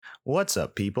What's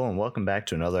up, people, and welcome back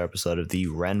to another episode of the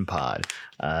Ren Pod.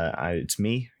 It's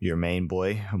me, your main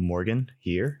boy, Morgan,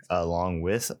 here, along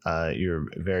with your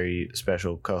very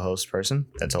special co-host person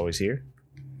that's always here.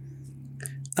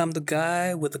 I'm the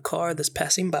guy with the car that's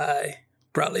passing by,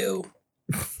 Braulio.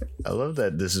 I love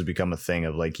that this has become a thing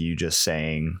of like you just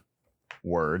saying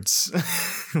words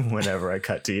whenever I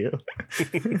cut to you.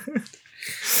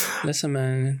 Listen,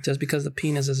 man, just because the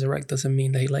penis is erect doesn't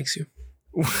mean that he likes you.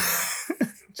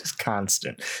 just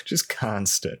constant.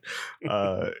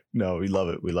 No, we love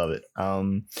it.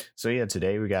 So yeah,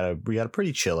 today we got a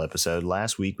pretty chill episode.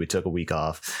 Last week we took a week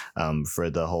off for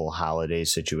the whole holiday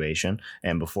situation,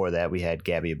 and before that we had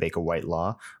Gabby Baker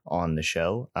Whitelaw on the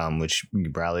show, which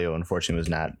Braulio unfortunately was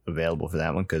not available for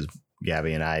that one because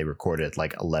Gabby and I recorded at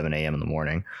like 11 a.m. in the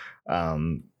morning.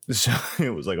 So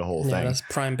it was like a whole thing. Yeah, that's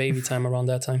prime baby time around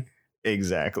that time.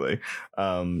 Exactly.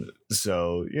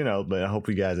 So, but I hope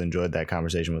you guys enjoyed that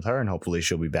conversation with her, and hopefully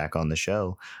she'll be back on the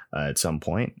show at some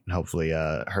point. Hopefully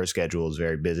her schedule is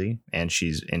very busy and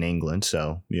she's in England.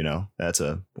 So, that's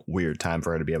a weird time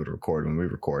for her to be able to record when we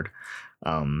record.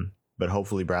 But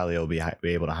hopefully Braulio will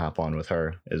be able to hop on with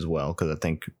her as well, because I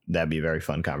think that'd be a very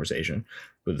fun conversation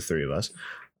with the three of us.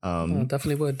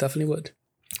 Definitely would.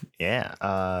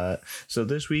 Yeah. So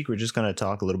this week we're just going to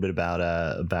talk a little bit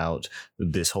about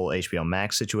this whole HBO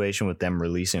Max situation with them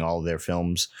releasing all of their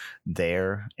films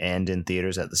there and in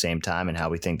theaters at the same time, and how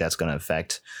we think that's going to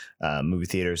affect movie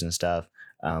theaters and stuff.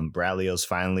 Braulio's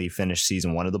finally finished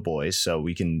season 1 of The Boys, so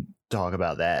we can talk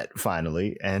about that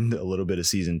finally, and a little bit of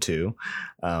season 2.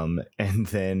 And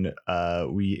then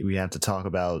we have to talk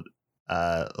about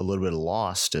a little bit of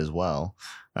Lost as well,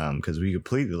 because we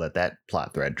completely let that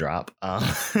plot thread drop.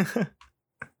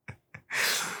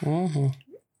 Mm-hmm.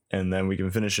 And then we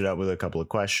can finish it up with a couple of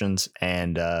questions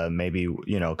and maybe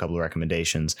a couple of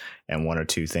recommendations and one or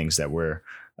two things that we're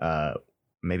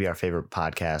maybe our favorite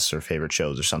podcasts or favorite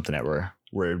shows or something that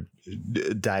we're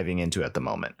diving into at the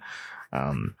moment.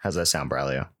 How's that sound,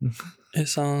 Braulio? It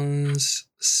sounds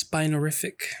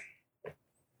spinorific.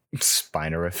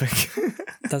 Spinorific.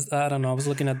 I don't know. I was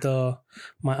looking at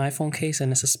my iPhone case,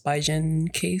 and it's a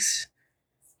Spigen case.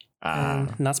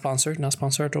 Not sponsored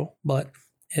though, but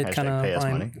it kind of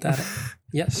rhymed that.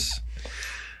 Yes.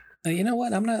 You know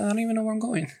what? I don't even know where I'm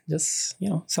going. Just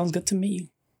sounds good to me.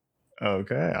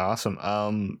 Okay,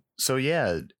 awesome. So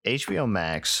yeah, HBO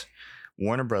Max,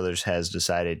 Warner Brothers has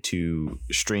decided to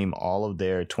stream all of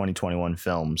their 2021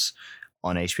 films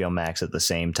on HBO Max at the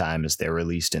same time as they're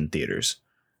released in theaters.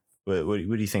 What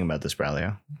do you think about this,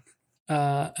 Braulio?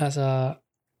 As a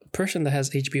person that has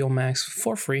HBO Max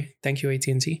for free, thank you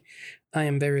AT&T, I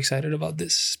am very excited about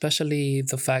this, especially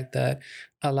the fact that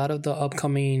a lot of the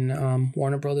upcoming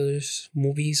Warner Brothers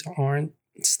movies aren't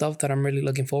stuff that I'm really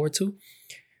looking forward to.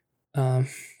 As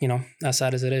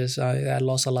sad as it is, I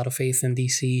lost a lot of faith in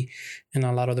DC and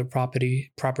a lot of their property,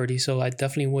 so I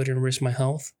definitely wouldn't risk my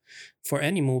health for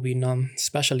any movie,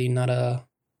 especially not a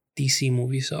DC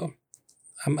movie, so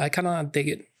I kind of dig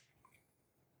it.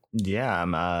 Yeah,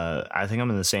 I think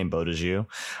I'm in the same boat as you.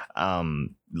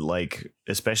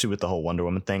 Especially with the whole Wonder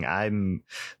Woman thing,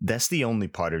 that's the only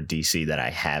part of DC that I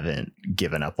haven't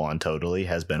given up on totally,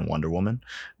 has been Wonder Woman,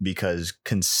 because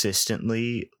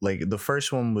consistently, like, the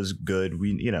first one was good.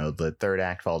 The third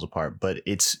act falls apart, but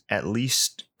it's at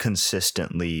least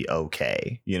consistently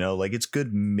okay. Like, it's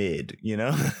good mid,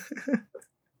 Yeah.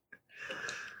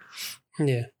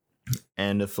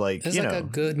 And if it's a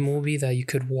good movie that you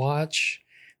could watch,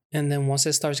 and then once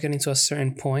it starts getting to a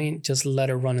certain point, just let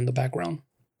it run in the background.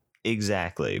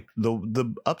 Exactly.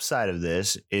 The upside of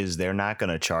this is they're not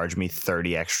going to charge me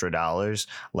 $30 extra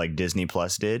like Disney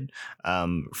Plus did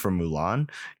for Mulan.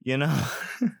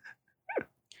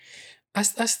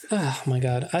 Oh my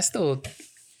God, I still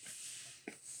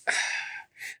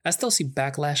see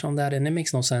backlash on that, and it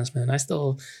makes no sense, man. I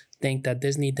still think that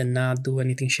Disney did not do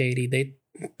anything shady.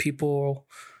 People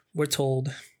were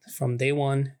told from day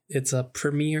one it's a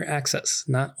premiere access,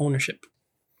 not ownership.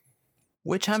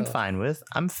 Which I'm fine with.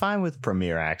 I'm fine with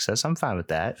premiere access. I'm fine with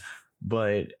that.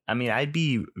 But I mean, I'd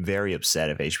be very upset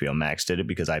if HBO Max did it,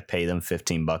 because I pay them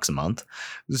 $15 a month.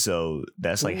 So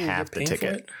that's like half the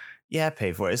ticket. Yeah, I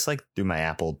pay for it. It's like through my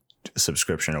Apple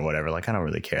subscription or whatever. Like, I don't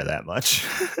really care that much.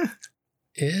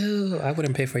 Ew, I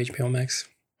wouldn't pay for HBO Max.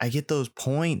 I get those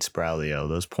points, Braulio.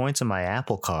 Those points on my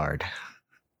Apple card.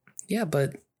 Yeah,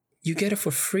 but you get it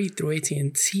for free through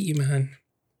AT&T, man.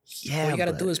 Yeah, all you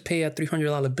gotta do is pay a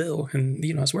 $300 bill, and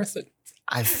it's worth it.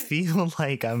 I feel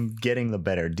like I'm getting the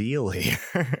better deal here.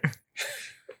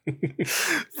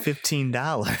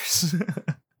 $15.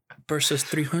 versus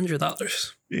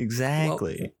 $300.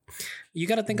 Exactly. Well, you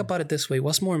got to think about it this way.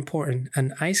 What's more important,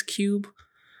 an ice cube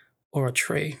or a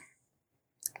tray?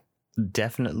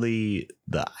 Definitely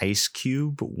the ice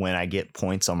cube when I get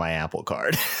points on my Apple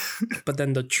Card. But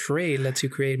then the tray lets you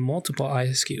create multiple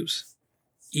ice cubes.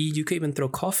 You could even throw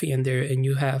coffee in there and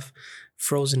you have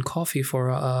frozen coffee for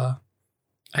a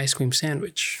ice cream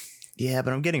sandwich. Yeah,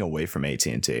 but I'm getting away from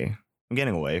AT&T. I'm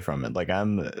getting away from it. Like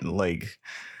I'm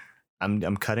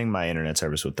cutting my internet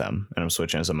service with them and I'm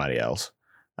switching to somebody else.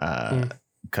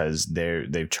 Because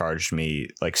they've charged me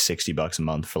like $60 a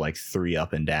month for like 3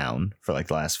 up and down for like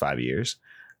the last 5 years,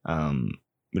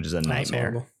 which is a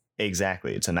nightmare.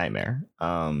 Exactly, it's a nightmare.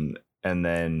 And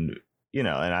then and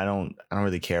I don't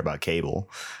really care about cable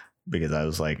because I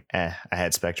was like, I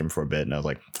had Spectrum for a bit and I was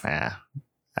like, I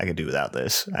could do without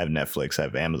this. I have Netflix, I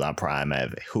have Amazon Prime, I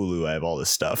have Hulu, I have all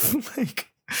this stuff. Like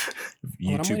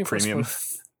YouTube Premium.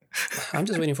 I'm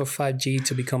just waiting for 5G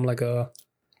to become like a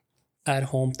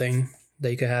at-home thing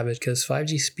that you could have it, because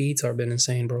 5G speeds are been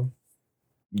insane, bro.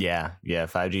 Yeah,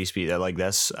 5G speed. Like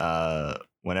that's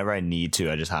whenever I need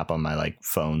to, I just hop on my like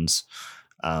phone's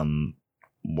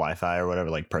Wi-Fi or whatever,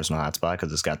 like personal hotspot,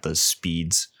 because it's got the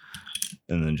speeds,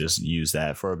 and then just use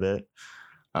that for a bit.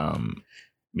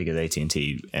 Because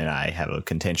AT&T and I have a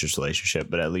contentious relationship,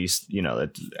 but at least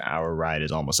that our ride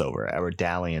is almost over. Our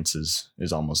dalliance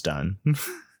is almost done.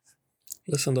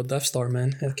 Listen, the Death Star,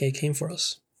 man, FK came for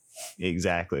us.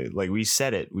 Exactly. Like we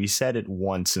said it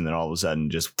once, and then all of a sudden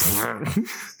just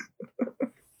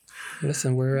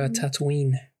Listen, we're at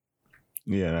Tatooine.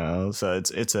 So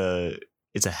it's a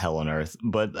hell on earth.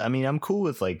 But I mean, I'm cool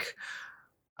with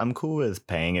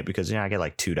paying it because I get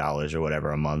like $2 or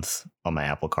whatever a month on my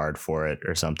Apple Card for it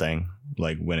or something.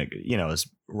 Like when it it's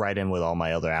right in with all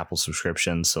my other Apple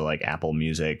subscriptions, so like Apple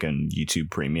Music and YouTube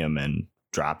Premium and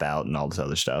Dropout and all this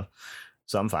other stuff.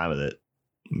 So I'm fine with it.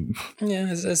 Yeah,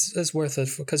 it's worth it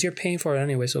because you're paying for it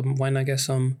anyway. So why not get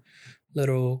some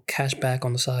little cash back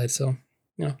on the side? So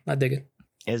I dig it.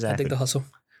 Exactly. I dig the hustle.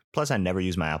 Plus, I never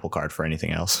use my Apple Card for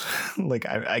anything else. Like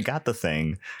I got the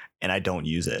thing, and I don't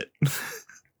use it.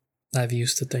 I've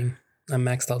used the thing. I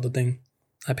maxed out the thing.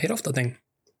 I paid off the thing.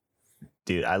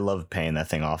 Dude, I love paying that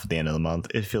thing off at the end of the month.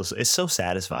 It's so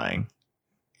satisfying.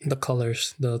 The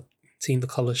colors, seeing the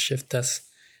colors shift. That's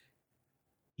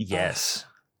yes.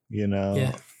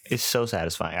 Yeah. It's so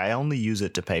satisfying. I only use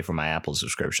it to pay for my Apple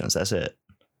subscriptions. That's it.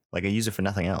 Like I use it for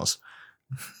nothing else.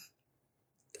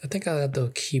 I think I got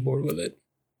the keyboard with it.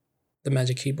 The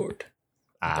Magic Keyboard.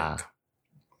 Yeah,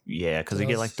 because you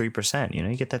get like 3%.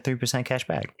 You get that 3% cash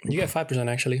back. You get 5%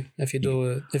 actually if you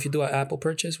do an Apple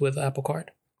purchase with Apple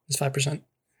Card. It's 5%.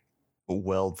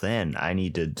 Well, then I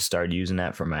need to start using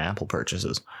that for my Apple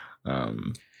purchases.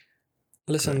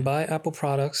 Listen, buy Apple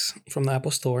products from the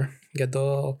Apple Store. Get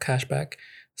the cash back.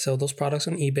 Sell those products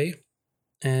on eBay.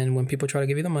 And when people try to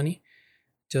give you the money,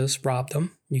 just rob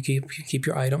them. You keep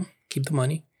your item, keep the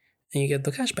money, and you get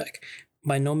the cash back.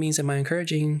 By no means am I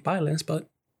encouraging violence, but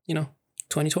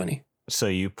 2020. So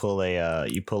you pull a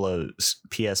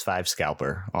PS5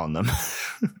 scalper on them.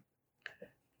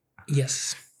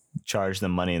 Yes. Charge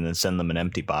them money and then send them an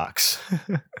empty box.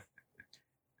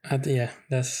 Yeah,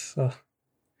 that's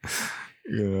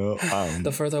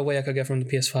the further away I could get from the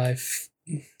PS5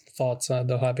 thoughts,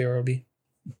 the happier I'll be.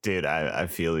 Dude, I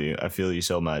feel you. I feel you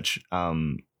so much.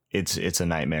 It's a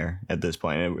nightmare at this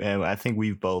point, and I think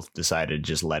we've both decided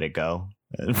to just let it go.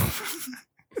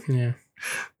 Yeah.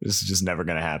 This is just never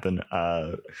going to happen.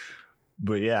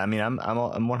 But yeah, I mean, I'm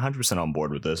 100% on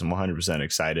board with this. I'm 100%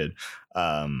 excited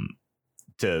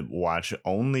to watch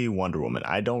only Wonder Woman.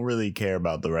 I don't really care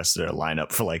about the rest of their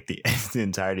lineup for like the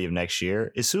entirety of next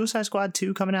year. Is Suicide Squad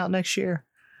 2 coming out next year?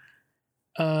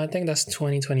 I think that's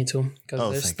 2022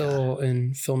 because they're still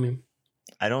in filming.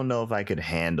 I don't know if I could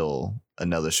handle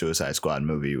another Suicide Squad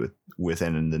movie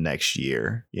within the next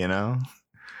year,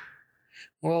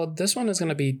 Well, this one is going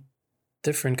to be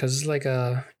different because it's like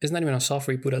it's not even a soft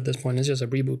reboot at this point. It's just a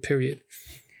reboot, period.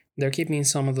 They're keeping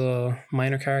some of the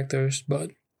minor characters, but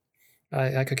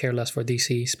I could care less for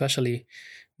DC, especially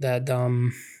that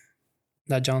John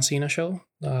Cena show,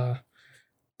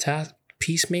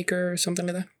 Peacemaker or something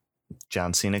like that.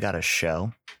 John Cena got a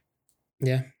show?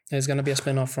 Yeah, it's going to be a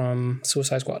spinoff from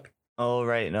Suicide Squad. Oh,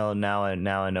 right. No, now I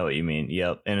know what you mean.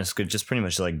 Yep. And it's good, just pretty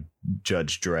much like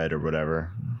Judge Dredd or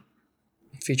whatever.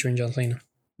 Featuring John Cena.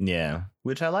 Yeah,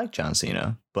 which I like John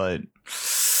Cena, but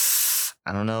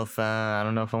I don't know if I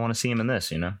want to see him in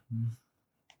this,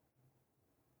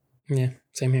 Yeah,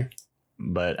 same here.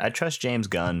 But I trust James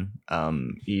Gunn.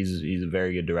 He's a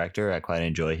very good director. I quite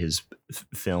enjoy his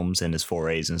films and his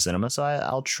forays in cinema. So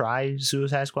I'll try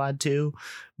Suicide Squad 2.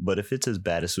 But if it's as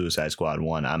bad as Suicide Squad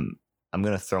 1, I'm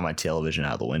gonna throw my television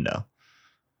out the window.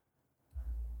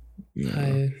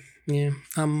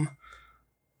 I'm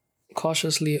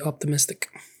cautiously optimistic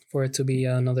for it to be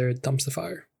another dumpster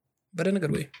fire, but in a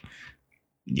good way.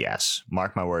 Yes,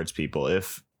 mark my words, people.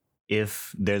 If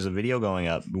there's a video going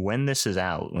up when this is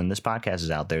out, when this podcast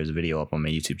is out, there's a video up on my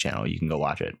YouTube channel. You can go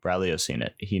watch it. Bradley has seen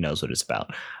it. He knows what it's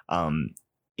about.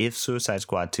 If Suicide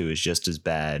Squad 2 is just as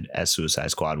bad as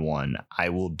Suicide Squad 1, I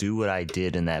will do what I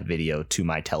did in that video to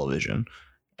my television,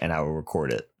 and I will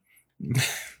record it.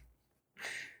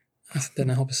 Then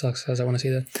I hope it sucks, because I want to see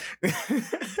that.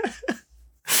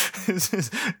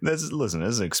 Listen,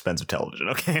 this is expensive television,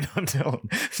 okay?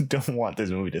 Don't want this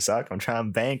movie to suck.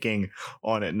 I'm banking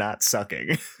on it not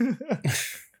sucking.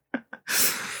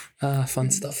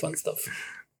 Fun stuff.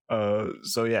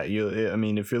 So yeah, if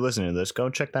you're listening to this, go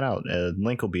check that out.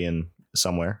 Link will be in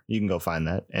somewhere. You can go find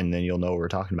that, and then you'll know what we're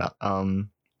talking about.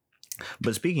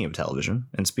 But speaking of television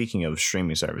and speaking of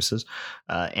streaming services,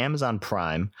 Amazon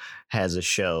Prime has a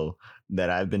show that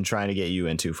I've been trying to get you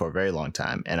into for a very long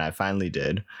time, and I finally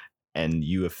did. And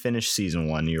you have finished season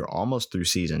 1. You're almost through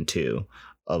season 2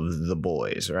 of The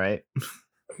Boys, right?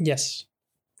 Yes.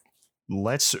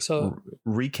 Let's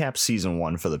recap season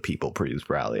 1 for the people, please,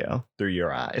 Braulio, through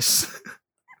your eyes.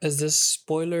 Is this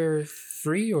spoiler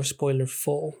free or spoiler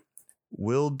full?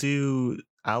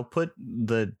 I'll put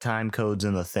the time codes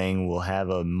in the thing. We'll have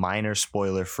a minor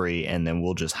spoiler free, and then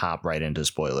we'll just hop right into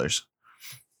spoilers.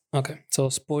 Okay, so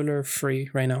spoiler free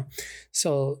right now.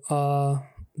 So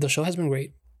the show has been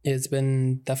great. It's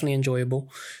been definitely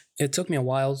enjoyable. It took me a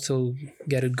while to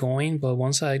get it going, but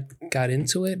once I got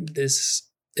into it,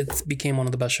 it became one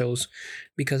of the best shows,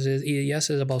 because it's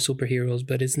about superheroes,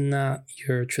 but it's not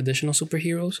your traditional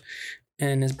superheroes,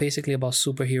 and it's basically about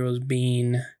superheroes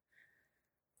being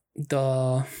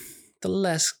the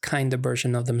less kinder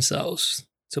version of themselves,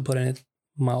 to put it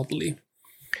mildly.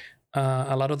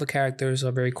 A lot of the characters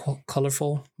are very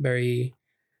colorful, very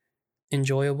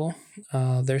enjoyable.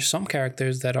 There's some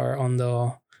characters that are on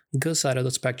the good side of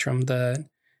the spectrum that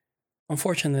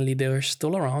unfortunately they're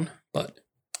still around, but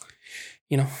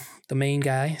the main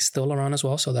guy is still around as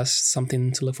well, so that's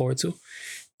something to look forward to.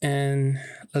 And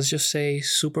let's just say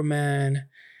Superman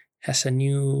has a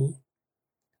new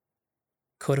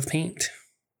coat of paint.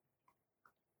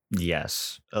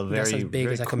 Yes, that's as big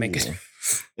as I could make it.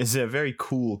 It's a very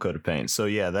cool coat of paint. So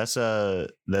yeah, that's a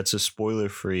spoiler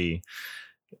free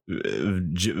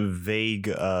vague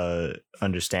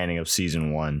understanding of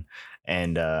season 1,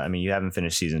 and you haven't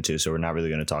finished season 2, so we're not really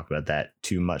going to talk about that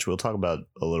too much. We'll talk about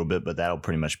a little bit, but that'll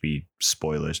pretty much be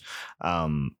spoilers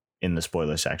in the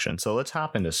spoiler section. So let's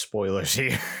hop into spoilers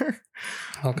here.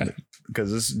 Okay,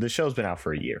 because the show's been out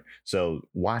for a year, so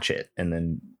watch it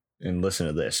and listen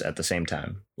to this at the same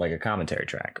time, like a commentary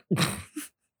track.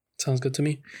 Sounds good to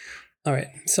me. All right,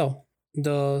 so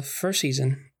the first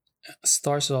season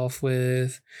starts off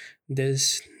with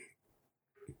this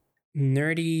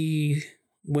nerdy,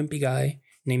 wimpy guy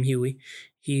named Huey.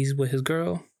 He's with his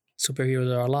girl.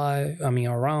 Superheroes are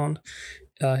around.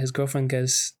 His girlfriend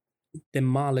gets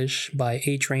demolished by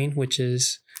A-Train, which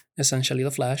is essentially the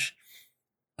Flash.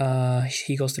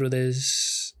 He goes through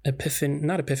this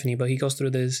he goes through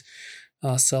this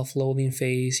self-loathing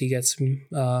phase. He gets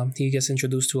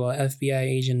introduced to a FBI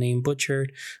agent named Butcher,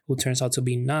 who turns out to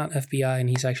be not FBI, and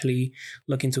he's actually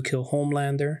looking to kill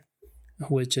Homelander,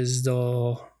 which is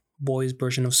the boys'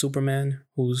 version of Superman,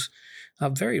 who's a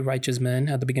very righteous man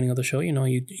at the beginning of the show.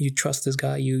 You trust this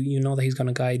guy. You know that he's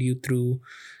gonna guide you through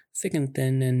thick and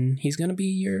thin, and he's gonna be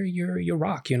your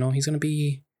rock. He's gonna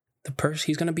be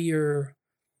he's gonna be your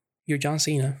John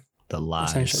Cena. The lies.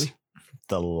 Essentially.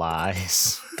 The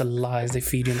lies. The lies they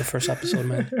feed you in the first episode,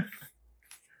 man.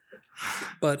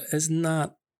 But it's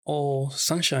not all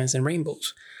sunshines and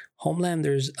rainbows.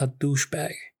 Homelander's a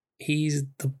douchebag. He's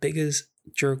the biggest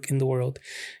jerk in the world.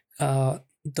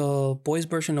 The boys'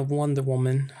 version of Wonder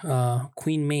Woman,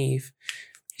 Queen Maeve,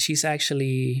 she's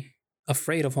actually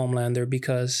afraid of Homelander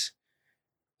because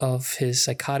of his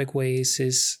psychotic ways,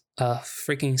 his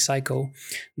freaking psycho.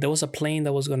 There was a plane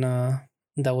that was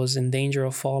in danger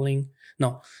of falling.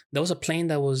 No, there was a plane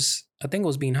that was, I think it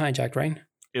was being hijacked, right?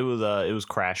 It was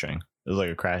crashing. It was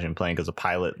like a crashing plane because the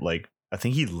pilot, I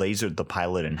think he lasered the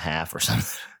pilot in half or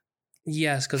something.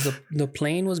 Yes, because the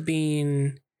plane was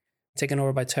being taken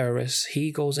over by terrorists.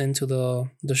 He goes into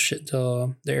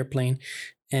the airplane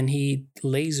and he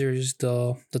lasers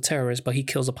the terrorist, but he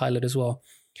kills the pilot as well.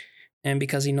 And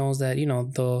because he knows that,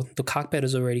 the cockpit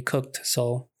is already cooked.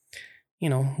 So,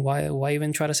 why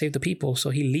even try to save the people? So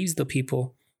he leaves the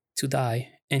people to die.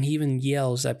 And he even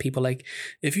yells at people like,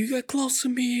 if you get close to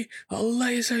me, I'll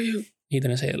laser you. He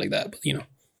didn't say it like that, but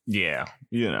Yeah,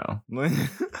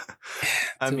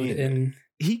 I mean,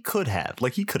 he could have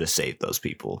saved those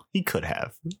people. He could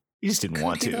have. He just didn't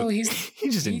want to. He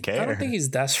just didn't care. I don't think he's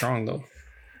that strong, though.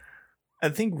 I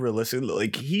think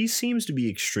realistically, he seems to be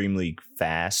extremely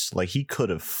fast. He could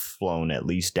have flown at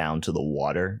least down to the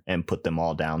water and put them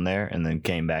all down there and then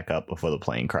came back up before the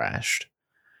plane crashed.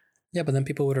 Yeah, but then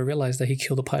people would have realized that he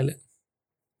killed a pilot.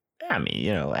 I mean,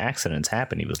 accidents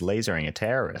happen. He was lasering a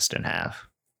terrorist in half.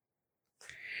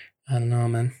 I don't know,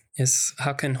 man.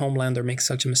 How can Homelander make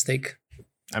such a mistake?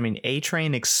 I mean,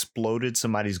 A-Train exploded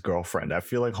somebody's girlfriend. I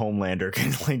feel like Homelander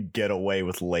can get away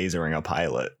with lasering a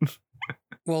pilot.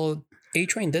 Well,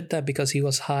 A-Train did that because he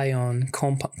was high on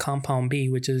Compound B,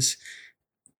 which is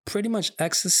pretty much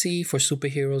ecstasy for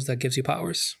superheroes that gives you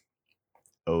powers.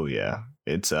 Oh yeah,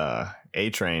 it's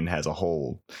A-Train has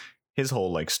his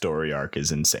whole story arc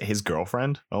is insane. His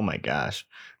girlfriend, oh my gosh.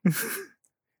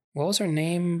 What was her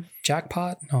name?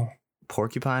 Jackpot? No.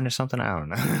 Porcupine or something? I don't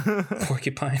know.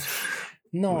 Porcupine.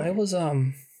 No, it was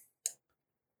what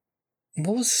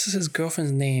was his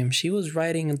girlfriend's name? She was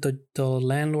riding the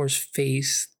landlord's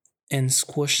face and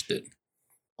squished it.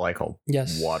 Like a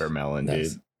watermelon,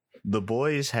 dude. The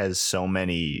Boys has so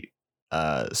many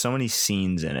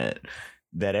scenes in it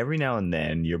that every now and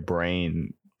then your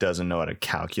brain doesn't know how to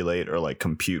calculate or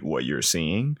compute what you're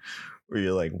seeing. Or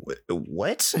you're like,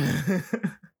 what?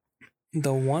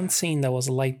 The one scene that was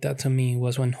like that to me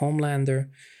was when Homelander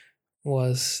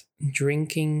was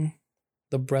drinking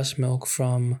the breast milk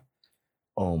from...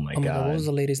 Oh my God. What was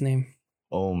the lady's name?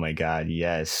 Oh my God,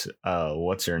 yes.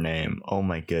 What's her name? Oh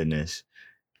my goodness.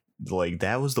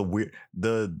 That was the weird...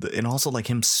 and also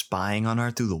him spying on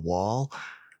her through the wall.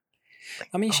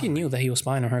 I mean, she knew that he was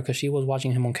spying on her because she was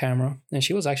watching him on camera. And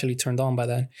she was actually turned on by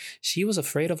that. She was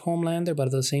afraid of Homelander, but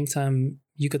at the same time,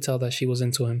 you could tell that she was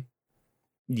into him.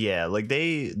 Yeah,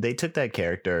 they took that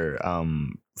character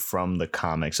from the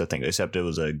comics, I think, except it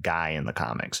was a guy in the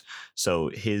comics. So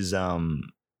his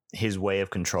way of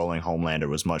controlling Homelander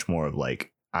was much more of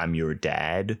I'm your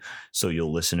dad, so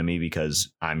you'll listen to me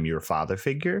because I'm your father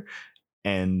figure.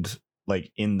 And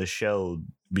in the show,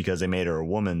 because they made her a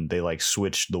woman, they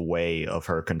switched the way of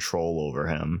her control over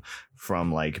him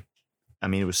from I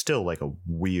mean, it was still a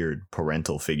weird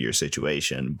parental figure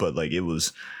situation, but it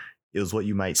was what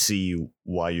you might see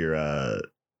while you're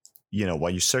while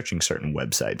you're searching certain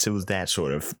websites. It was that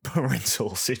sort of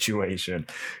parental situation.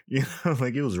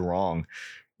 It was wrong.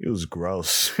 It was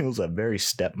gross. It was a very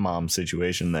stepmom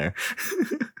situation there.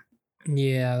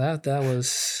 Yeah, that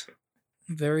was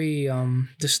very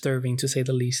disturbing, to say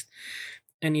the least.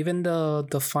 And even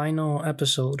the final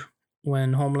episode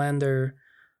when Homelander,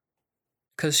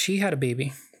 because she had a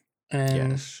baby,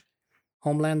 and yes.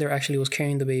 Homelander actually was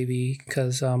carrying the baby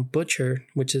because Butcher,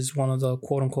 which is one of the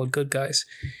quote unquote good guys,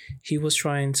 he was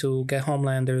trying to get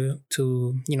Homelander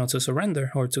to to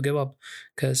surrender or to give up,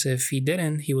 because if he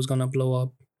didn't, he was gonna blow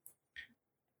up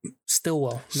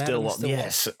Stillwell.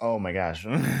 Yes. Oh my gosh.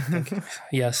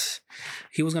 Yes,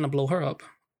 he was gonna blow her up,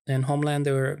 and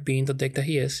Homelander, being the dick that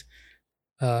he is,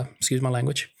 excuse my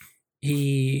language,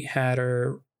 he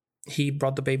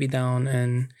brought the baby down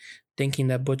and thinking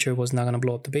that Butcher was not going to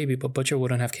blow up the baby, but Butcher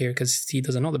wouldn't have cared because he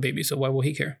doesn't know the baby, so why will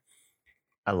he care?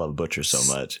 I love Butcher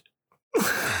so much.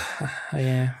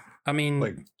 Yeah. I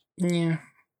mean, yeah.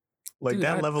 Dude,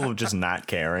 that level of just not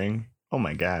caring. Oh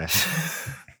my gosh.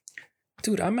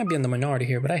 Dude, I might be in the minority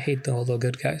here, but I hate all the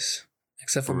good guys.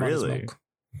 Except for Mother's Milk.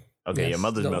 Okay, yes,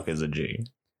 Mother's Milk is a G.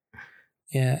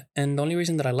 Yeah, and the only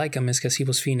reason that I like him is because he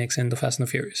was Phoenix in The Fast and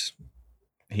the Furious.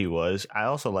 He was. I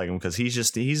also like him because he's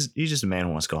just a man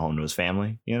who wants to go home to his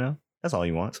family. That's all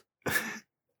he wants.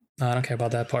 No, I don't care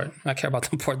about that part. I care about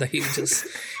the part that he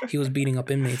was beating up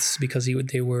inmates because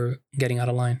they were getting out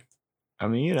of line. I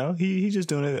mean, he's just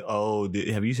doing it. Oh,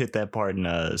 have you hit that part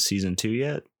in season 2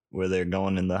 yet, where they're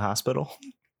going in the hospital?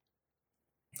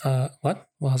 What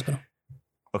hospital?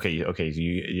 Okay.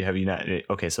 You have you not?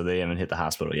 Okay, so they haven't hit the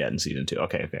hospital yet in season 2.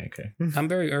 Okay. I'm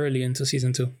very early into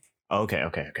season 2. Okay.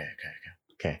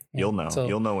 You'll know.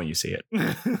 You'll know when you see it.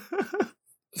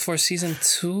 For season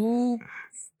 2,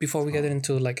 before we get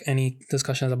into any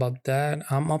discussions about that,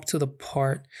 I'm up to the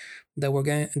part that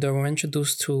we're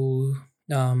introduced to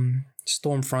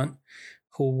Stormfront,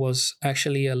 who was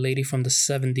actually a lady from the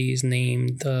 70s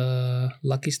named not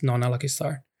Lucky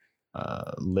Star.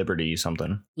 Liberty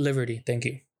something. Liberty, thank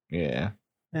you. Yeah.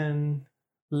 And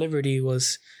Liberty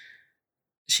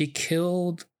she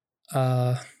killed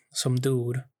some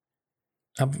dude.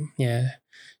 Yeah,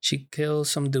 she killed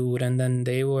some dude, and then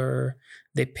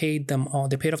they paid them all.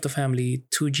 They paid off the family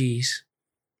 2 Gs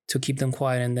to keep them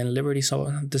quiet, and then Liberty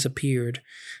disappeared.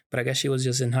 But I guess she was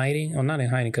just in hiding, or not in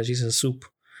hiding, because she's a soup.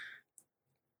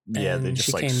 Yeah, they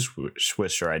just like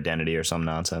switched her identity or some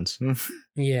nonsense.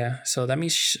 Yeah, so that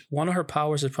means one of her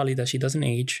powers is probably that she doesn't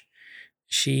age.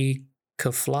 She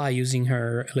could fly using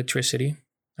her electricity,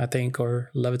 I think,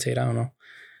 or levitate, I don't know.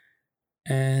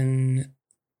 And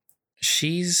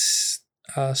she's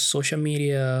a social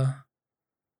media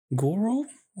guru,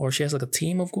 or she has like a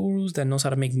team of gurus that knows how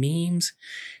to make memes.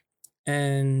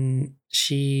 And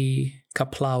she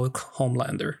kapla with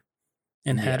Homelander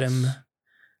and had him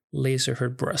laser her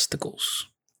breasticles.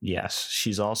 Yes,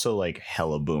 she's also like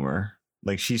hella boomer.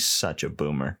 Like, she's such a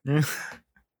boomer.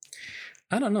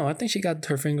 I don't know. I think she got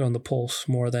her finger on the pulse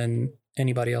more than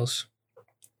anybody else.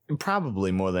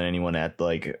 Probably more than anyone at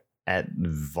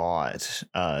Vought,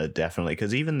 definitely.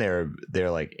 Because even their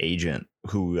like agent,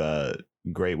 who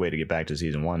great way to get back to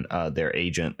season 1. Their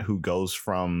agent who goes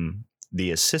from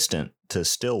the assistant to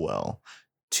Stillwell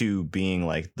to being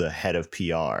like the head of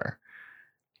PR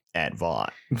at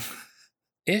Vought.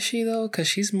 Is she though? Because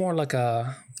she's more like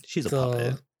she's a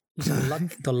puppet.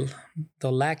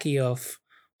 The lackey of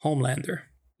Homelander.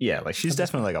 Yeah, like she's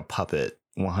definitely like a puppet,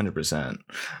 100%.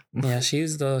 Yeah, she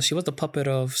was the puppet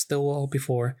of Stillwell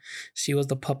before. She was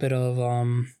the puppet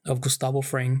of Gustavo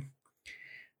Fring.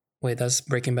 Wait, that's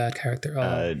Breaking Bad character.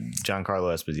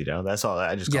 Giancarlo Esposito. That's all.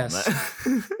 I just call him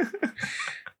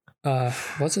that.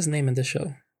 What's his name in this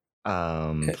show?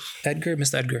 Edgar,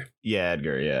 Mr. Edgar. Yeah,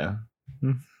 Edgar. Yeah.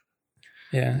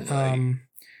 Yeah.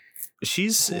 She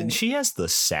has the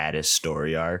saddest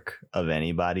story arc of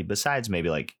anybody besides maybe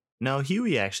like, no,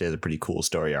 Huey actually has a pretty cool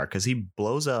story arc because he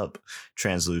blows up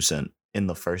Translucent in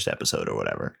the first episode or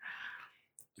whatever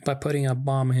by putting a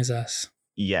bomb in his ass.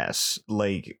 Yes,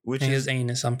 like which in his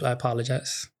anus. I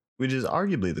apologize. Which is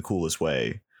arguably the coolest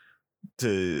way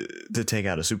to take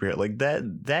out a superhero. Like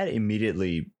that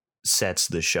immediately sets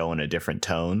the show in a different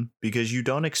tone because you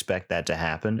don't expect that to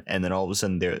happen, and then all of a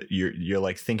sudden you're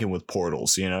like thinking with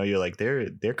portals. You know, you're like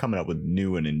they're coming up with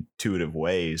new and intuitive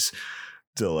ways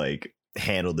to like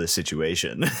handle this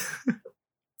situation.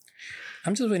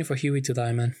 I'm just waiting for Huey to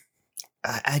die, man.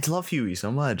 I love Huey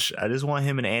so much. I just want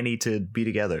him and Annie to be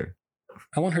together.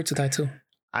 I want her to die too.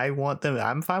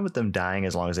 I'm fine with them dying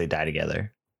as long as they die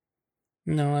together.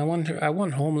 No, I want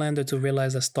Homelander to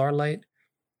realize that Starlight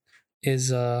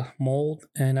is mold,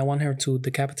 and I want her to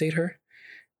decapitate her,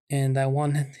 and I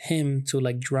want him to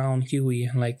like drown Huey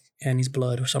in like Annie's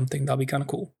blood or something. That'd be kind of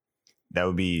cool. That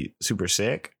would be super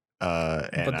sick. But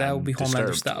that would be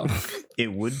Homelander style.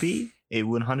 It would be. It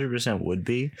 100% would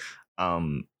be.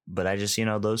 But I just,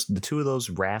 the two of those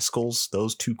rascals,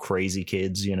 those two crazy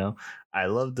kids, I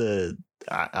love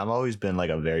I've always been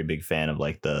like a very big fan of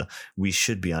like we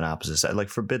should be on opposite sides. Like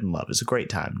Forbidden Love is a great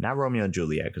time. Not Romeo and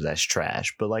Juliet because that's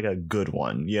trash, but like a good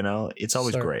one, it's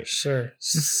always great. Sir.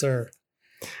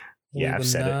 Yeah, I've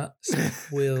said not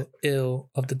will ill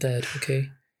of the dead, okay?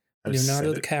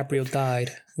 Leonardo DiCaprio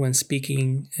died when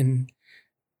speaking in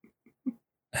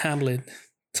Hamlet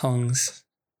tongues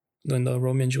during the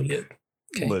Romeo and Juliet.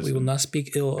 Okay, listen, we will not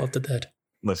speak ill of the dead.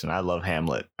 Listen, I love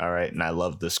Hamlet, all right? And I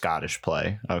love the Scottish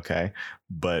play, okay?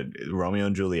 But Romeo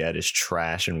and Juliet is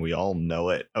trash, and we all know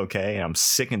it, okay? And I'm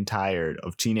sick and tired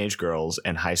of teenage girls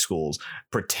and high schools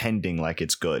pretending like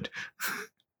it's good.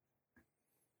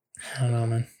 I don't know,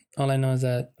 man. All I know is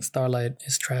that Starlight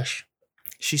is trash.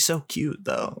 She's so cute,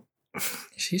 though.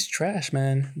 She's trash,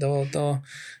 man.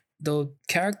 The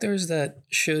characters that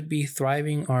should be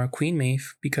thriving are Queen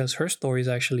Maeve, because her story is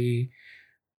actually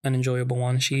an enjoyable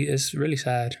one. She is really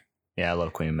sad. Yeah, I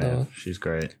love Queen Maeve. She's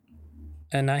great.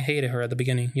 And I hated her at the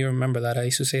beginning. You remember that. I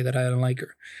used to say that I don't like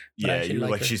her. Yeah, you were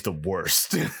like, she's the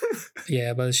worst.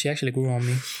 Yeah, but she actually grew on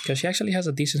me because she actually has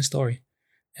a decent story.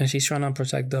 And she's trying to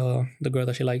protect the girl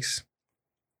that she likes.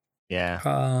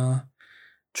 Yeah.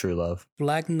 True love.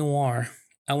 Black Noir.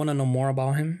 I want to know more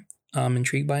about him. I'm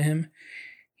intrigued by him.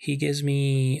 He gives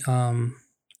me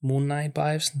Moon Knight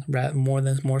vibes,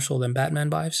 more so than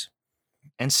Batman vibes.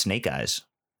 And Snake Eyes.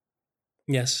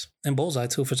 Yes. And Bullseye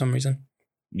too, for some reason.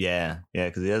 Yeah,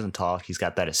 because he doesn't talk. He's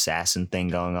got that assassin thing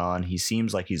going on. He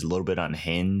seems like he's a little bit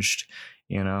unhinged,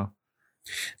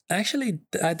 Actually,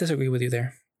 I disagree with you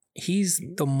there. He's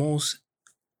the most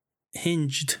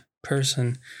hinged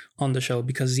person on the show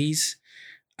because he's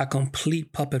a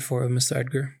complete puppet for Mr.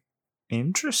 Edgar.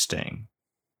 Interesting.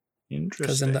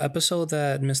 Because in the episode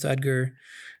that Mr. Edgar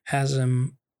has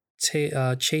him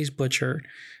chase Butcher,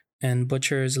 and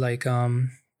Butcher is like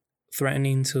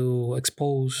threatening to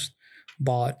expose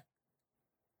but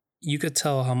you could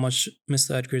tell how much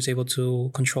Mr. Edgar is able to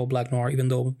control Black Noir, even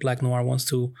though Black Noir wants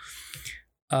to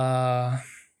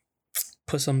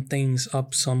put some things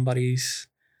up somebody's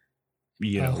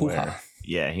hoo-ha.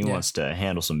 Yeah, he wants to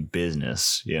handle some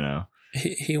business,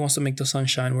 He wants to make the sun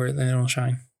shine where they don't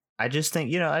shine. I just think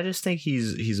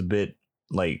he's a bit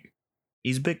like,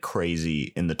 he's a bit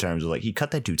crazy in the terms of like, he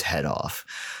cut that dude's head off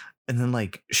and then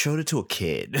like showed it to a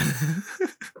kid.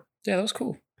 Yeah, that was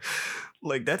cool.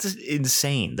 Like, that's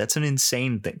insane. That's an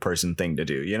insane person thing to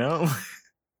do,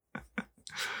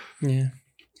 Yeah.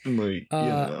 Like,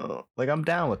 like, I'm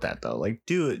down with that though. Like,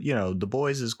 do it. The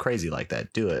Boys is crazy like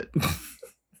that. Do it.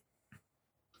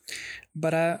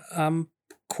 But I'm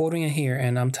quoting it here,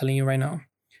 and I'm telling you right now,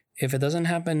 if it doesn't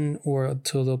happen or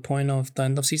to the point of the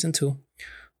end of season 2,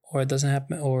 or it doesn't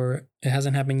happen, or it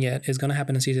hasn't happened yet, it's gonna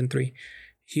happen in season 3.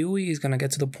 Huey is gonna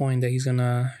get to the point that he's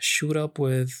gonna shoot up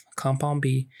with Compound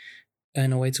B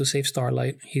in a way to save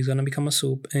Starlight. He's gonna become a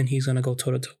soup, and he's gonna go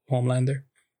toe to toe Homelander.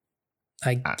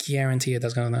 I guarantee it.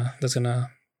 That's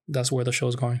where the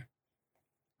show's going.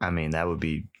 I mean, that would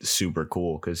be super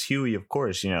cool because Huey, of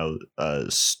course, a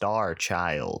star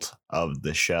child of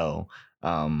the show.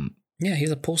 Yeah, he's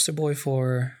a poster boy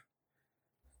for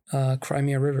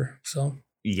Crimea River. So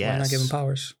why not give him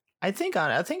powers? I think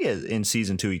in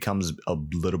season 2 he comes a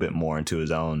little bit more into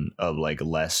his own, of like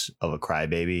less of a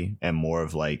crybaby and more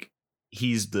of like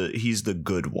he's the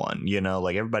good one.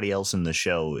 Like everybody else in the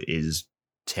show is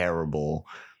terrible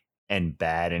and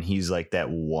bad, and he's like that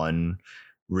one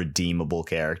redeemable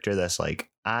character that's like,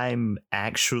 I'm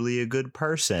actually a good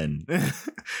person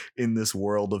in this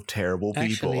world of terrible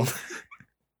people.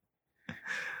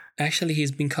 Actually,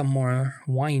 he's become more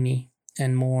whiny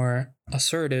and more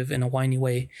assertive in a whiny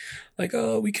way. Like,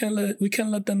 oh, we can't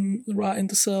let them rot in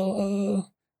the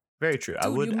cell. Very true.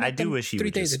 I do wish he would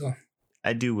 3 days ago.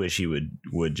 I do wish he would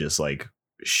just like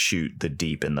shoot the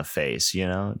Deep in the face,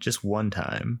 just one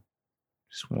time.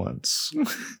 Just once.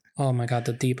 Oh my god,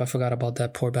 the Deep. I forgot about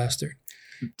that poor bastard.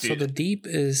 Dude. So the Deep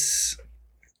is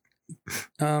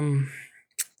how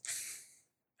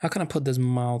can I put this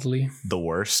mildly? The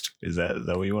worst? Is that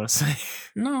what you want to say?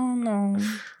 No.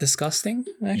 Disgusting,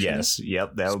 actually. Yes,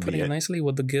 yep, that would be it. Nicely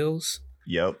with the gills.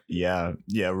 Yep, yeah,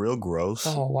 real gross.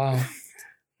 Oh wow.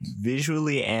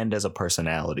 Visually and as a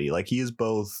personality. Like, he is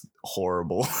both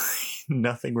horrible.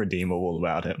 Nothing redeemable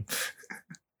about him.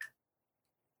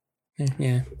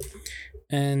 Yeah.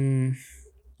 And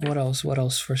what else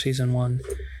for season 1?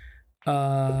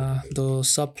 The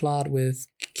subplot with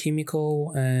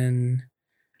Kimiko and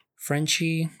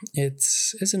Frenchie,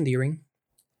 it's endearing.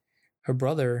 Her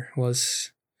brother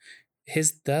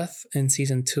his death in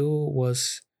season 2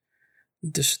 was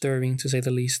disturbing, to say the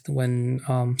least. When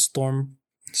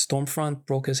Stormfront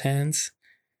broke his hands,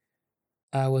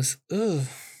 I was it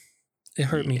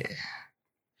hurt me.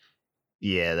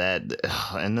 Yeah, that,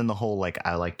 and then the whole like,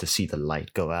 I like to see the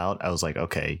light go out. I was like,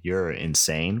 okay, you're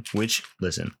insane. Which,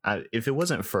 listen, if it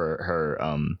wasn't for her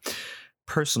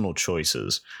personal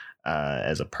choices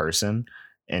as a person,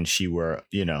 and she were,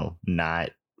 not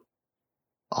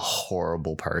a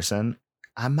horrible person,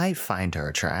 I might find her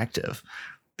attractive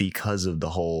because of the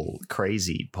whole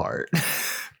crazy part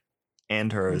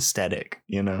and her aesthetic,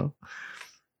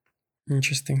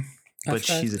 Interesting. But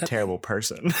she's a terrible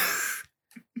person.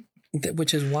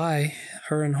 Which is why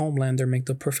her and Homelander make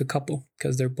the perfect couple,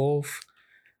 because they're both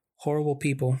horrible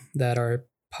people that are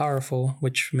powerful,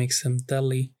 which makes them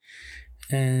deadly.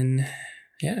 And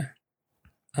yeah,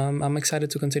 I'm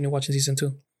excited to continue watching season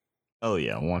 2. Oh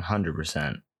yeah,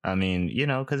 100%. I mean,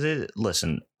 because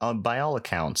listen, by all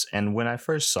accounts, and when I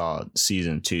first saw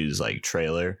season 2's like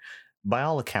trailer, by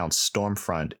all accounts,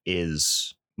 Stormfront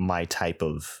is my type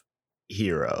of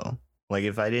hero. Like,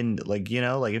 if I didn't, like,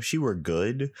 like if she were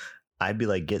good, I'd be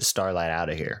like, get Starlight out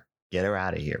of here. Get her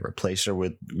out of here. Replace her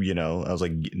with, I was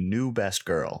like, new best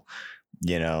girl,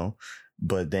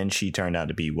 But then she turned out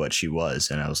to be what she was.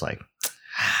 And I was like,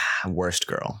 worst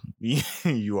girl.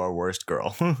 You are worst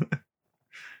girl.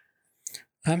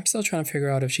 I'm still trying to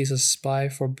figure out if she's a spy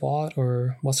for Bot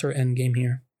or what's her end game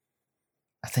here.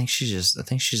 I think she's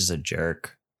just a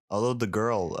jerk. Although the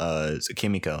girl,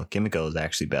 Kimiko is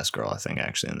actually best girl, I think,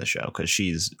 actually, in the show, because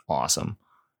she's awesome.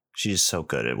 She's so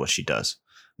good at what she does.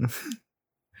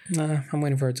 Nah, I'm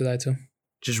waiting for her to die too.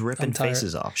 Just ripping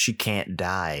faces off. She can't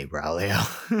die,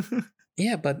 Braulio.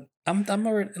 Yeah, but I'm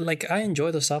already, like, I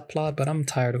enjoy the subplot, but I'm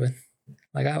tired of it.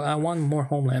 Like, I want more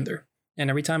Homelander. And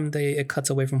every time it cuts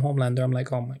away from Homelander, I'm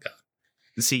like, oh my god.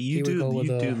 See, you do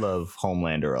love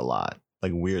Homelander a lot,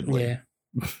 like, weirdly. Yeah.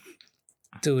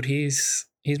 Dude, he's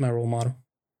my role model.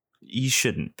 You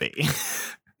shouldn't be.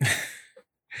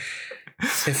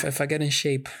 if I get in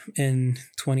shape in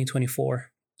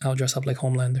 2024, I'll dress up like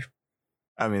Homelander.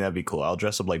 I mean, that'd be cool. I'll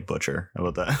dress up like Butcher. How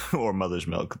about that? Or Mother's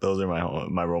Milk. Those are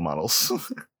my role models.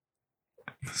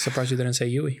 Surprised you didn't say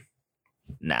Huey.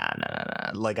 Nah.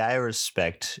 Like, I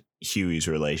respect Huey's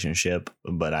relationship,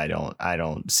 but I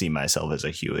don't see myself as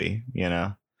a Huey, you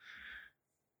know?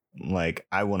 Like,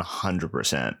 I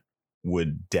 100%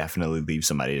 would definitely leave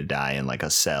somebody to die in like a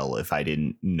cell if I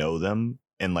didn't know them,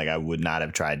 and like I would not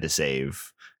have tried to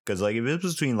save. Because like if it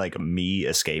was between like me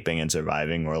escaping and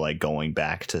surviving or like going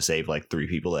back to save like 3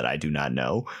 people that I do not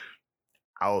know,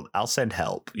 I'll send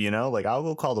help, you know? Like, I'll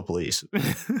go call the police.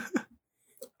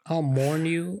 I'll mourn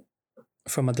you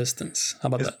from a distance. How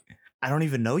about that? I don't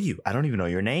even know you. I don't even know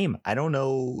your name. I don't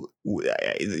know,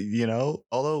 you know?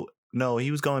 Although, no,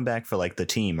 he was going back for like the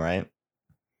team, right?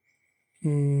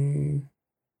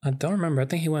 I don't remember. I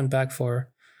think he went back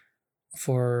for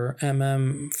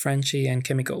Frenchie, and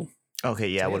Kimiko. Okay,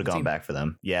 yeah, I would have gone back for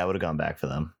them. Yeah, I would have gone back for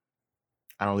them.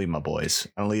 I don't leave my boys.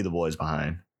 I don't leave the boys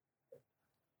behind.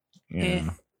 Yeah.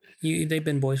 They've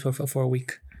been boys for a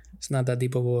week. It's not that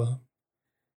deep of a.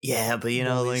 Yeah, but you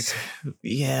know, boys. Like,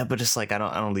 yeah, but it's like I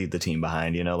don't leave the team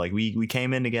behind. You know, like we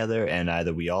came in together, and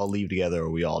either we all leave together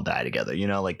or we all die together. You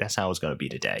know, like that's how it's gonna be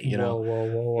today. You know.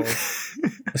 Whoa.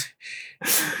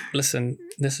 Listen,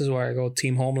 this is where I go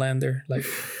Team Homelander. Like,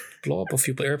 blow up a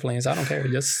few airplanes. I don't care.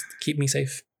 Just keep me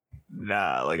safe.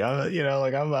 Nah, like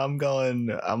I'm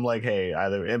going. I'm like, hey,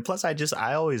 either. And plus,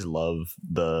 I always love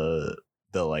the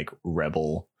like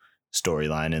rebel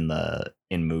storyline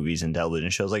in movies and television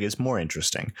shows. Like, it's more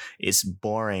interesting. It's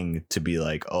boring to be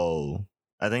like, oh,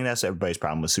 I think that's everybody's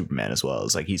problem with Superman as well.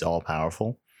 It's like he's all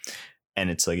powerful, and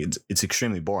it's like it's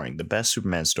extremely boring. The best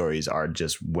Superman stories are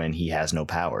just when he has no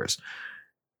powers,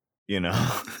 you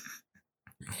know.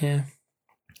 Yeah.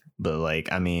 But like,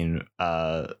 I mean,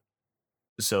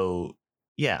 so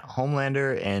yeah,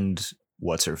 Homelander and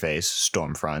what's her face,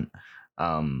 Stormfront,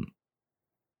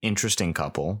 interesting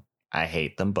couple. I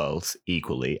hate them both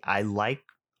equally. I like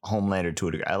Homelander to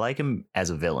a degree. I like him as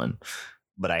a villain,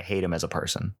 but I hate him as a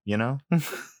person, you know?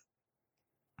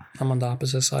 I'm on the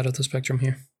opposite side of the spectrum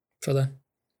here for that.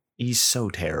 He's so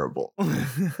terrible.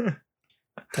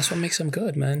 That's what makes him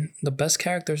good, man. The best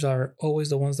characters are always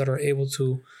the ones that are able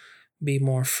to be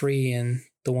more free, and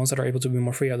the ones that are able to be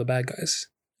more free are the bad guys.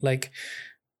 Like,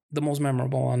 the most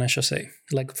memorable one, I should say.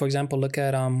 Like, for example, look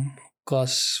at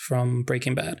Gus from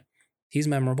Breaking Bad. He's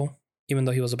memorable, even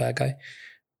though he was a bad guy.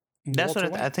 That's Walter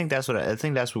what I think. I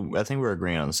think we're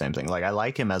agreeing on the same thing. Like, I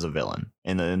like him as a villain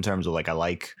in terms of like I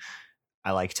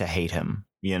like to hate him,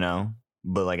 you know.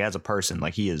 But like as a person,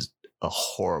 like he is a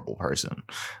horrible person.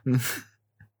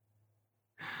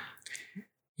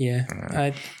 Yeah,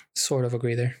 I sort of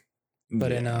agree there.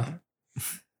 But yeah.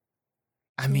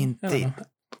 I mean,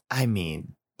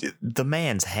 the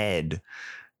man's head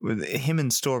with him in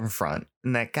Stormfront,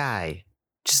 and that guy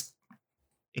just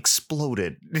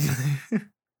exploded.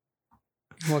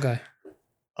 What guy?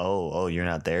 Oh, you're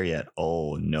not there yet.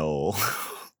 Oh no.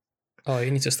 Oh,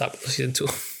 you need to stop season 2.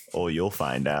 Oh, you'll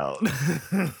find out.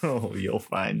 Oh, you'll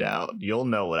find out. You'll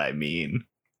know what I mean.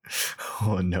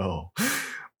 Oh no.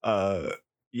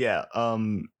 Yeah.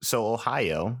 So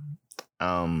Ohio.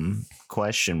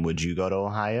 Question: would you go to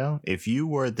Ohio if you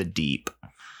were the Deep?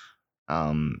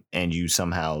 And you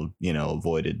somehow, you know,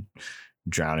 avoided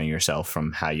drowning yourself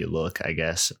from how you look, I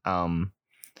guess.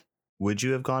 Would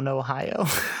you have gone to Ohio?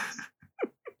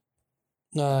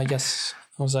 Yes.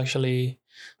 It was actually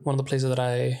one of the places that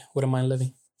I wouldn't mind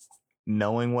living.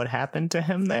 Knowing what happened to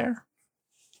him there?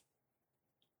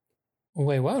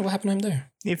 Wait, what? What happened to him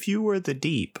there? If you were the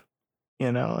Deep,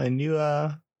 you know, and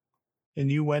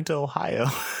you went to Ohio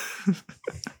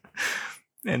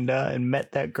and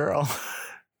met that girl.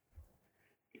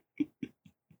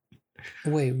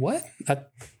 Wait, what?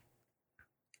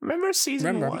 Remember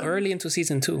season 1? I'm early into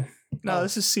season 2. No,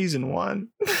 This is season 1.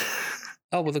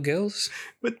 Oh, with the gills?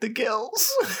 With the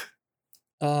gills.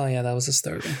 Oh, yeah, that was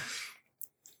disturbing.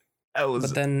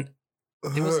 But then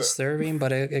it was disturbing,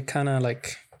 but it kind of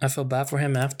like, I felt bad for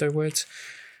him afterwards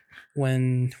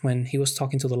when he was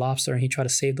talking to the lobster and he tried to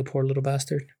save the poor little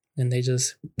bastard, and they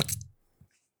just.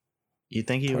 You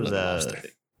think he was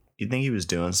You think he was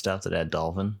doing stuff to that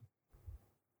dolphin?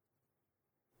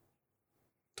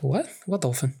 What? What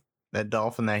dolphin? That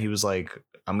dolphin that he was like,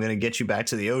 I'm gonna get you back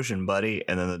to the ocean, buddy,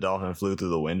 and then the dolphin flew through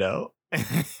the window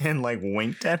and like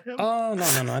winked at him. Oh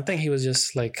no! I think he was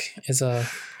just like it's a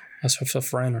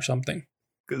friend or something.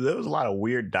 Because there was a lot of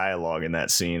weird dialogue in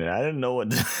that scene, and I didn't know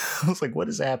what. I was like, what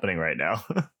is happening right now?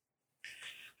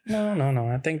 No.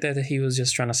 I think that he was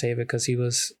just trying to save it because he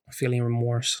was feeling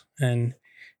remorse, and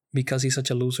because he's such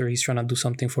a loser, he's trying to do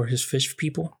something for his fish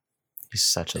people. He's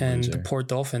such a loser. And the poor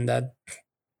dolphin,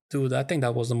 dude, I think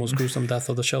that was the most gruesome death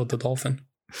of the show, the dolphin.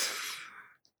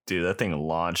 Dude, that thing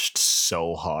launched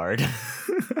so hard.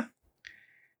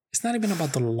 It's not even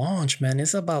about the launch, man.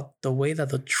 It's about the way that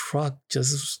the truck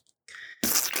just...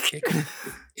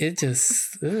 It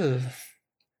just... Ugh.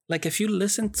 Like, if you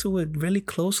listen to it really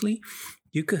closely,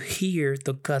 you could hear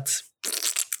the guts.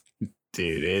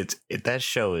 Dude, that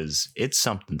show it's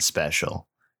something special.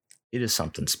 It is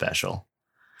something special.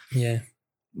 Yeah.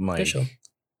 Like, good show.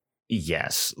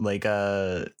 Yes. Like,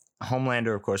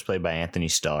 Homelander, of course, played by Anthony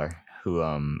Starr, who,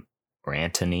 or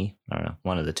Anthony, I don't know,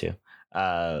 one of the two,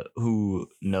 who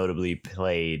notably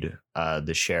played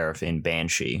the sheriff in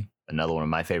Banshee, another one of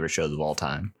my favorite shows of all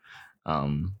time.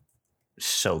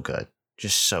 So good.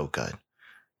 Just so good.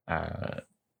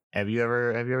 Have you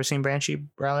ever seen Banshee,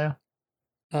 Braulio?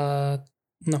 No,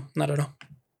 not at all.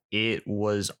 It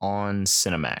was on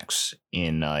Cinemax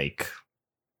in like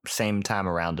same time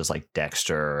around as like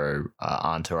Dexter or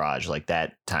Entourage, like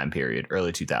that time period,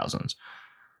 early 2000s.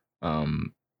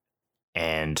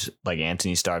 And like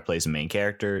Anthony Starr plays the main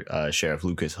character, Sheriff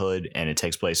Lucas Hood, and it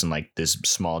takes place in like this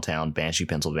small town, Banshee,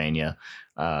 Pennsylvania,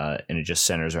 and it just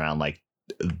centers around like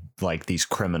these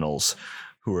criminals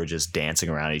who are just dancing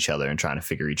around each other and trying to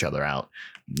figure each other out,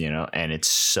 you know, and it's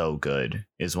so good.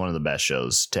 It's one of the best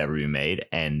shows to ever be made,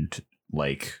 and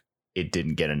like it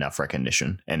didn't get enough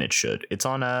recognition, and it should. It's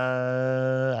on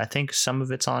I think some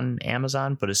of it's on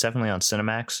Amazon, but it's definitely on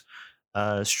Cinemax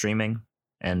streaming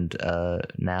and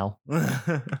now.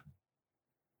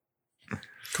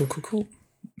 Cool.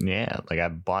 Yeah, like I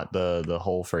bought the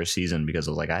whole first season because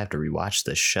I was like, I have to rewatch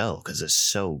this show because it's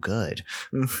so good.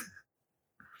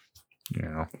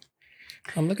 Yeah,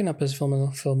 I'm looking up his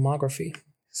filmography.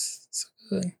 It's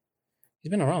good. He's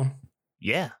been around.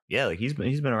 Yeah, like he's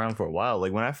been around for a while.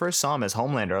 Like when I first saw him as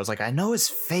Homelander, I was like, I know his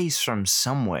face from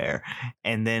somewhere.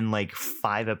 And then like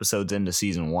 5 episodes into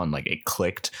season 1, like it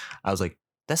clicked. I was like,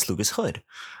 that's Lucas Hood. I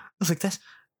was like, that's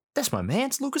my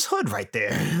man's Lucas Hood right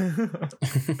there.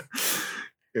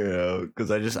 Yeah,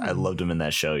 because I loved him in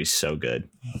that show. He's so good.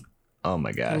 Oh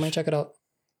my gosh, I might check it out.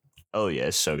 Oh yeah,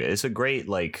 it's so good. It's a great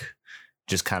like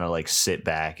just kind of like sit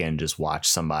back and just watch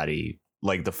somebody.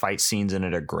 Like the fight scenes in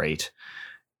it are great,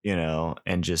 you know,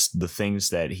 and just the things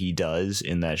that he does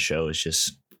in that show is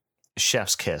just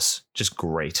chef's kiss, just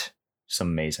great, just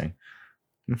amazing.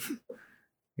 You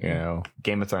know,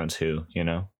 Game of Thrones, you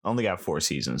know, only got 4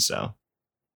 seasons, so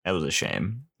that was a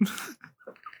shame.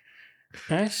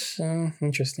 Nice,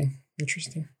 interesting.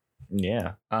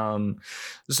 Yeah.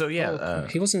 So yeah,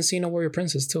 he was in Xena Warrior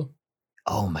Princess too.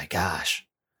 Oh my gosh.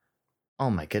 Oh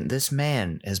my goodness, this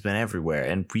man has been everywhere,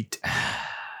 and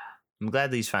I'm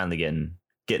glad that he's finally getting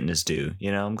his due.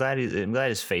 You know, I'm glad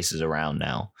his face is around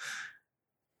now.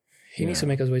 He needs to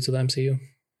make his way to the MCU.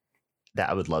 That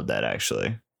I would love that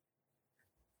actually.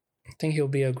 I think he'll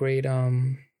be a great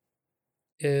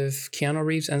if Keanu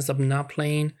Reeves ends up not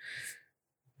playing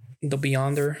the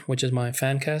Beyonder, which is my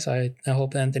fan cast, I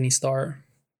hope Anthony Starr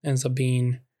ends up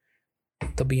being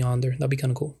the Beyonder. That'd be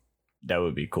kind of cool. That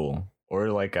would be cool. Or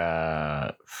like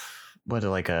who's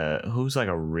like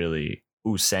a really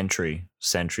Sentry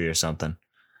or something.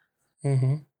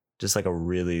 Mm-hmm. Just like a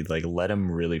really like let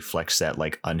him really flex that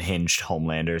like unhinged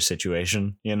Homelander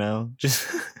situation, you know? Just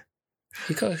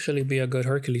he could actually be a good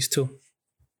Hercules too.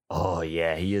 Oh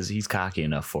yeah, he is. He's cocky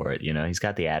enough for it, you know. He's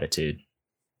got the attitude.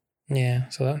 Yeah,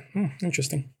 so that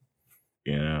interesting.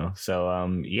 You know, so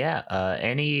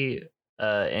any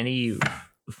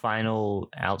final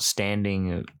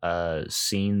outstanding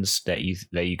scenes that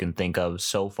you can think of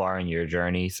so far in your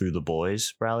journey through The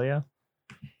Boys, Braulio?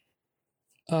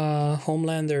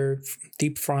 Homelander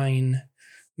deep frying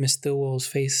Miss Stillwell's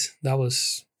face. That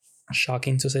was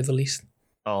shocking to say the least.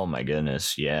 Oh my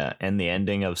goodness, yeah. And the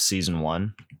ending of season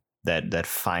 1, that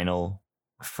final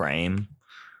frame.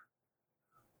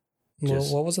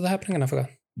 What was it happening? And I forgot.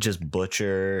 Just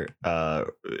butcher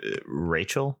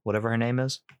Rachel, whatever her name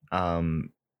is.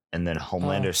 And then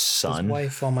Homelander's son. His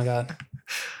wife, oh my god.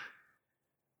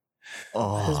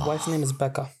 Oh, his wife's name is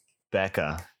Becca.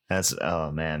 That's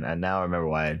man. And now I remember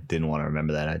why I didn't want to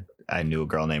remember that. I knew a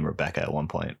girl named Rebecca at one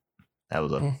point. That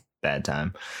was a bad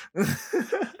time.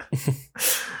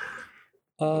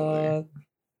 The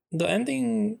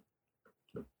ending,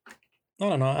 I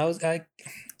don't know.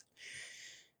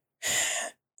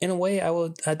 In a way,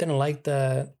 I didn't like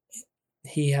that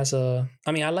he has I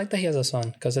like that he has a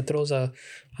son, because it throws a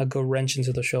good wrench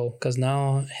into the show, because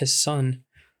now his son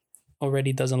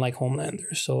already doesn't like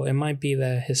Homelander. So it might be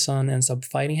that his son ends up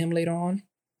fighting him later on,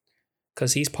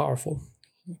 because he's powerful.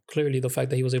 clearly the fact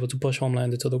that he was able to push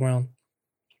Homelander to the ground.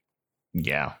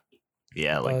 Yeah.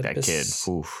 Yeah, like that kid.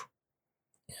 Oof.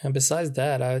 And besides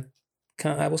that, I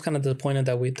was kind of disappointed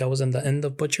that wasn't the end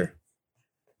of Butcher.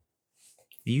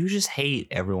 You just hate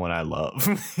everyone I love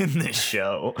in this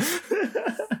show.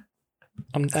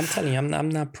 I'm telling you, I'm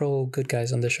not pro good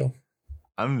guys on this show.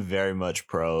 I'm very much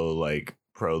pro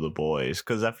the boys,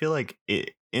 because I feel like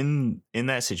in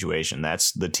that situation,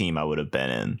 that's the team I would have been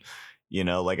in. You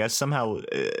know, like I somehow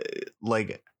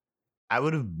I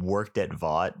would have worked at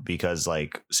Vought because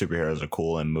like superheroes are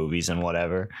cool in movies and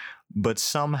whatever. But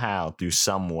somehow, through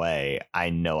some way, I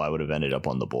know I would have ended up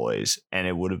on the boys, and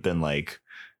it would have been like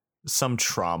some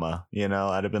trauma. You know,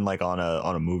 I'd have been like on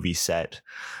a movie set.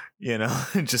 You know,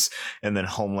 and then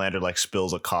Homelander like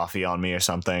spills a coffee on me or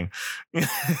something. And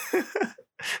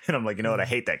I'm like, you know what? I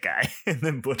hate that guy. And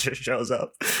then Butcher shows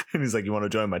up and he's like, you want to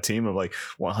join my team? I'm like,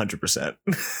 100%.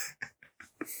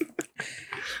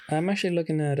 I'm actually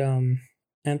looking at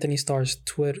Anthony Starr's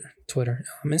Twitter,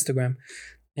 Instagram,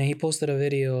 and he posted a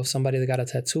video of somebody that got a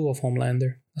tattoo of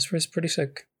Homelander. That's pretty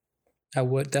sick. I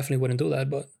definitely wouldn't do that,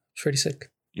 but it's pretty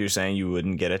sick. You're saying you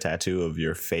wouldn't get a tattoo of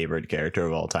your favorite character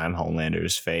of all time,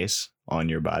 Homelander's face, on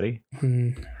your body?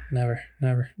 Never.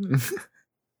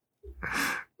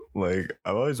 Like,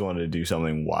 I've always wanted to do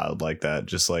something wild like that.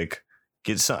 Just like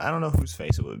get some, I don't know whose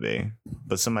face it would be,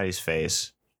 but somebody's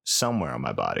face somewhere on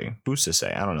my body. Who's to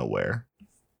say? I don't know where.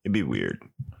 It'd be weird.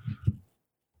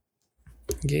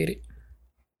 Get it?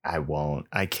 I won't.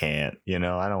 I can't. You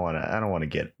know, I don't want to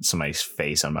get somebody's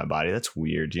face on my body. That's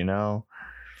weird, you know?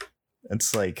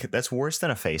 It's like, that's worse than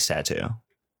a face tattoo,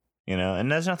 you know?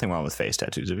 And there's nothing wrong with face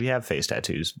tattoos. If you have face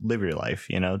tattoos, live your life,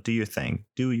 you know? Do your thing.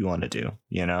 Do what you want to do,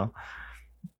 you know?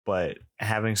 But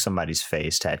having somebody's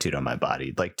face tattooed on my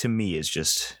body, like, to me, is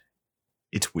just,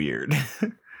 it's weird.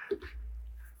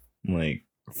 Like,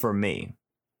 for me,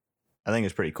 I think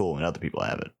it's pretty cool when other people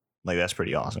have it. Like, that's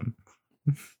pretty awesome.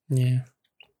 Yeah.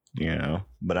 You know?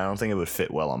 But I don't think it would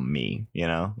fit well on me, you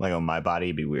know? Like, on my body,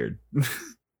 it'd be weird.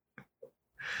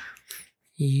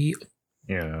 Yeah.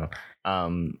 You know?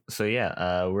 So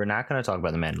yeah, we're not going to talk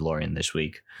about The Mandalorian this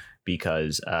week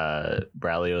because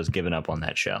Braulio has given up on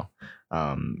that show.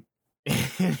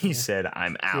 He said,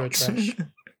 I'm out. Pure trash.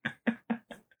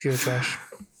 Pure trash.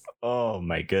 Oh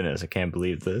my goodness, I can't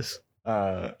believe this.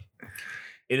 It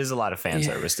is a lot of fan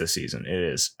service this season.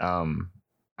 It is. I'm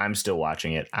still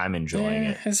watching it. I'm enjoying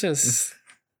it. It's just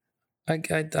I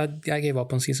gave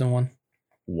up on season 1.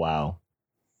 Wow.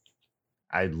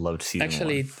 I loved season 1.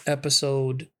 Actually,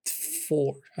 episode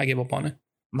 4, I gave up on it.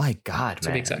 My God, man.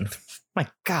 To be exact. My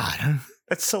God.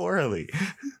 That's so early.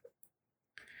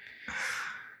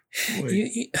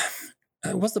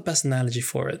 What's the best analogy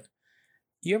for it?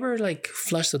 You ever like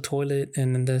flush the toilet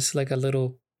and then there's like a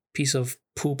little piece of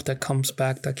poop that comes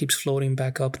back that keeps floating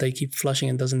back up, that you keep flushing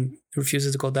and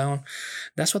refuses to go down?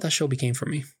 That's what that show became for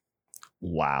me.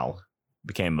 Wow.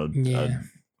 Became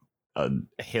a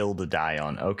hill to die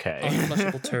on. Okay.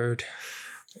 Unflushable turd.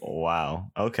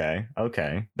 Wow. Okay.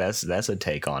 That's a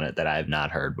take on it that I have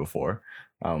not heard before.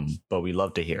 But we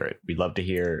love to hear it. We love to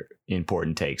hear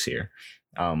important takes here.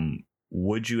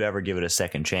 Would you ever give it a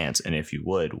second chance? And if you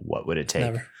would, what would it take?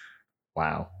 Never.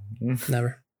 Wow.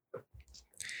 Never.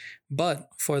 But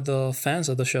for the fans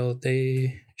of the show,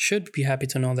 they should be happy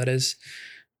to know that is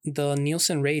the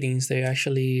Nielsen ratings. They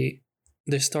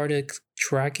started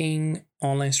tracking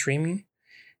online streaming,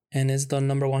 and it's the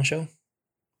 #1 show.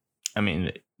 I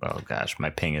mean, oh gosh, my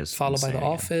ping is followed by The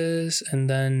Office, and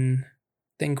then I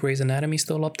think Grey's Anatomy is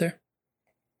still up there.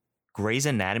 Grey's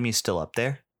Anatomy is still up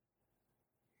there?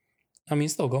 I mean,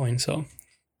 it's still going, so.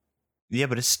 Yeah,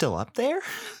 but it's still up there?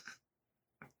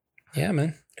 Yeah,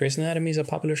 man. Grey's Anatomy is a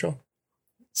popular show.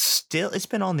 Still, it's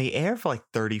been on the air for like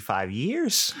 35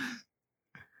 years.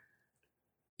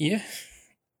 Yeah.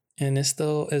 And it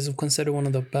still is considered one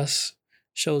of the best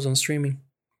shows on streaming.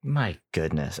 My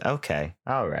goodness. Okay.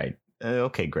 All right.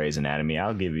 Okay, Grey's Anatomy.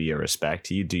 I'll give you your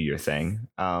respect. You do your thing.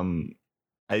 You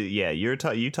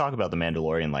talk about The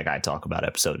Mandalorian like I talk about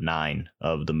episode 9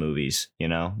 of the movies, you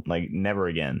know? Like, never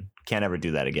again. Can't ever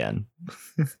do that again.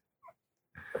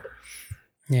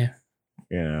 Yeah.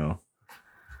 You know?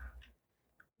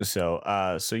 So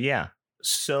yeah.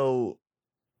 So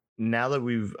now that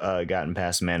we've gotten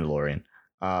past Mandalorian,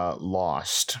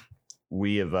 Lost,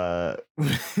 we have I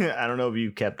don't know if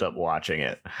you kept up watching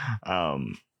it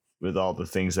with all the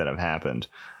things that have happened,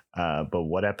 but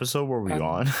what episode were we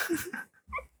on?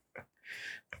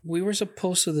 We were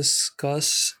supposed to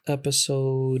discuss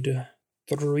episode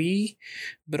 3,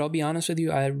 but I'll be honest with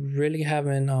you, I really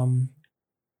haven't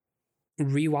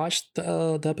rewatched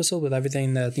the episode with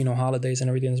everything that, holidays and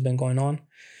everything that's been going on.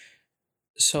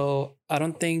 So I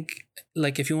don't think,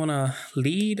 like, if you want to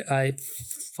lead, I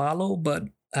follow, but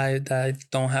I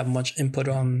don't have much input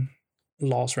on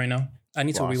Lost right now. I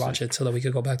need to rewatch it so that we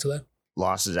could go back to that.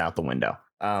 Lost is out the window.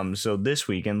 So this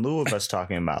week, in lieu of us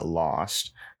talking about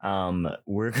Lost,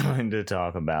 we're going to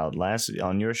talk about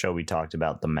on your show. We talked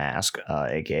about The Mask,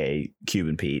 aka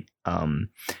Cuban Pete. And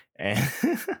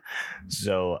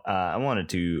so I wanted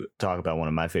to talk about one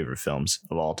of my favorite films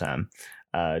of all time,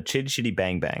 Chitty Chitty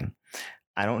Bang Bang.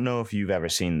 I don't know if you've ever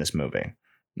seen this movie.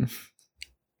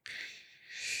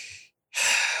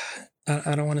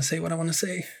 I don't want to say what I want to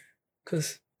say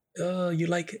because you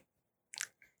like it.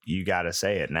 You got to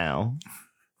say it now.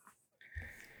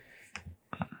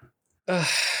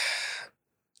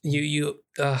 You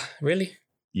really?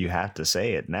 You have to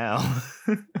say it now.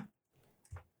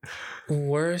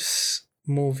 Worst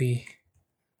movie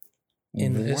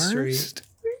in the history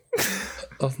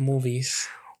of movies.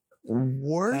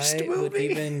 Worst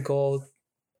movie?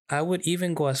 I would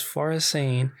even go as far as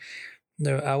saying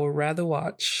that I would rather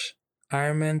watch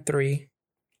Iron Man 3,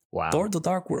 Thor: The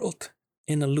Dark World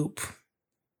in a loop.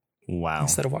 Wow.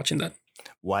 Instead of watching that.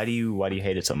 Why do you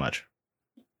hate it so much?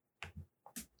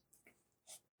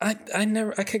 I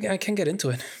can't get into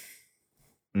it.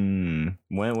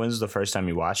 When's the first time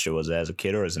you watched it? Was it as a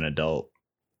kid or as an adult?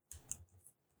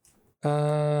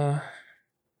 Let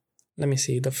me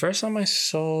see. The first time I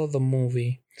saw the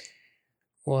movie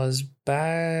was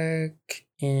back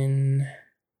in.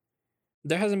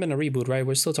 There hasn't been a reboot, right?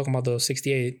 We're still talking about the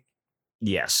 68.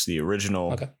 Yes, the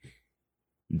original. Okay.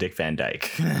 Dick Van Dyke.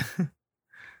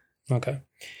 Okay.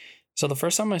 So the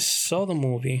first time I saw the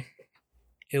movie,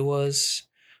 it was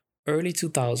early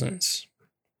 2000s.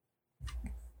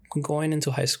 Going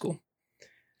into high school.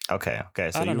 Okay.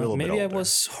 So I don't know. Maybe I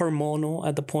was hormonal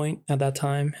at that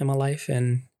time in my life,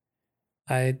 and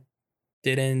I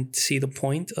didn't see the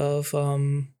point of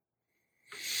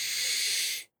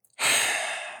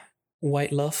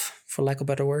white love, for lack of a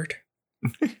better word.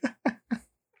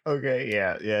 Okay,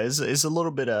 yeah. It's a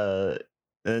little bit okay.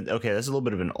 That's a little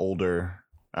bit of an older.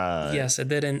 Yes, it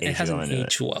didn't. It hasn't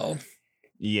aged well.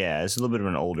 Yeah, it's a little bit of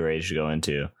an older age to go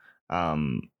into.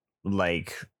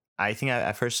 Like I think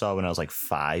I first saw it when I was like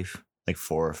 5, like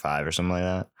 4 or 5 or something like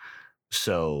that.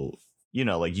 So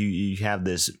like you have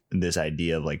this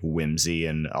idea of like whimsy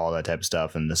and all that type of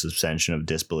stuff, and the suspension of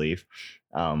disbelief.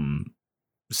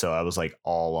 So I was like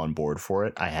all on board for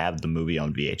it. I have the movie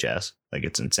on VHS. Like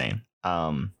it's insane.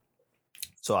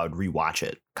 So I would rewatch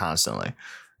it constantly,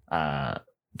 to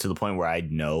the point where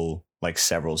I'd know like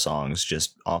several songs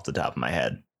just off the top of my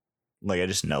head. Like I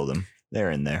just know them.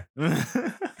 They're in there.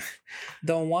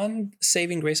 The one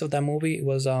saving grace of that movie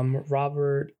was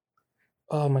Robert.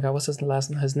 Oh my God, what's his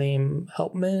name?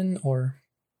 Helpman or?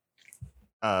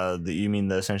 You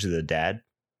mean essentially the dad?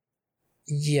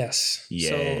 Yes.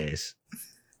 Yes. So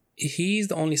he's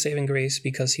the only saving grace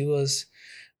because he was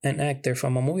an actor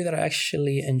from a movie that I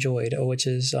actually enjoyed, which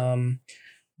is The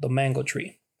Mango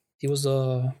Tree. He was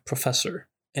a professor,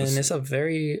 and it's a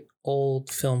very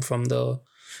old film from the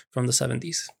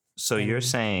 70s. So you're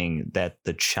saying that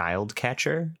The Child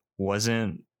Catcher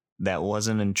wasn't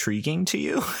intriguing to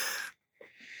you?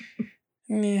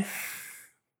 Yeah.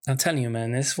 I'm telling you,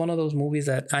 man, it's one of those movies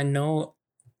that I know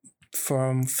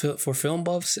for film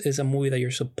buffs is a movie that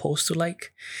you're supposed to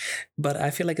like, but I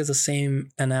feel like it's the same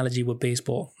analogy with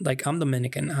baseball. Like I'm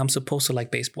Dominican, I'm supposed to like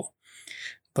baseball,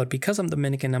 but because I'm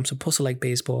Dominican, I'm supposed to like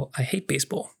baseball. I hate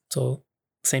baseball, so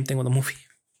same thing with the movie.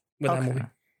 That movie.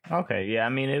 Okay, yeah, I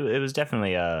mean it was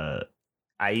definitely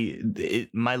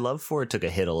my love for it took a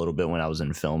hit a little bit when I was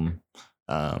in film.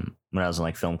 When I was in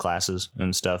like film classes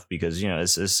and stuff, because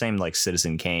it's the same like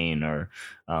Citizen Kane, or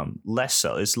less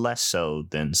so. It's less so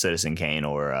than Citizen Kane,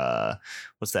 or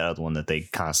what's that other one that they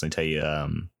constantly tell you,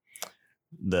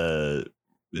 the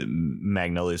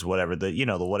Magnolias, whatever the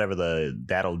whatever the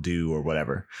That'll Do or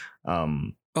whatever.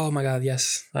 Oh my God,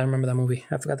 yes, I remember that movie.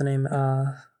 I forgot the name.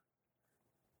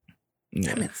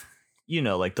 Damn it.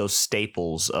 Like those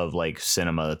staples of like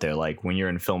cinema that they're like, when you're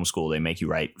in film school, they make you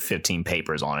write 15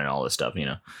 papers on it and all this stuff,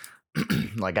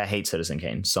 Like I hate Citizen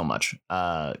Kane so much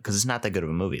because it's not that good of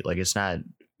a movie. Like it's not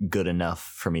good enough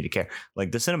for me to care.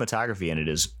 Like the cinematography in it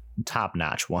is top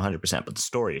notch 100%, but the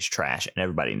story is trash and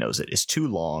everybody knows it. It's too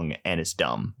long and it's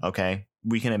dumb. Okay,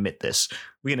 we can admit this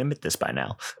by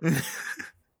now.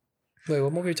 Wait,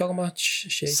 what movie are you talking about?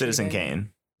 Citizen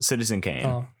Kane.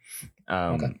 Oh,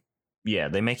 okay. Yeah,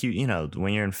 they make you,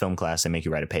 when you're in film class, they make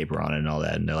you write a paper on it and all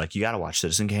that. And they're like, you got to watch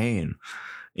Citizen Kane.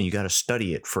 and you got to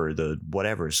study it for the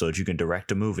whatever so that you can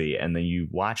direct a movie, and then you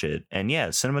watch it, and yeah,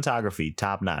 cinematography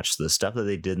top notch. The stuff that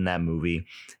they did in that movie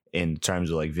in terms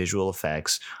of like visual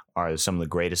effects are some of the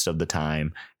greatest of the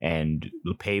time and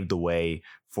paved the way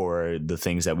for the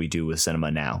things that we do with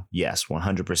cinema now. Yes,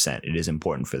 100%. It is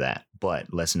important for that, but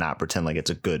let's not pretend like it's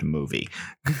a good movie.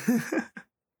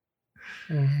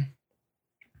 Mm-hmm.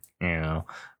 You know,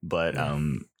 but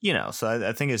so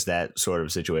I think it's that sort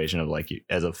of situation of like,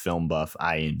 as a film buff,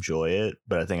 I enjoy it,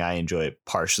 but I think I enjoy it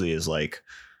partially as like,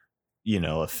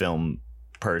 a film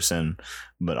person,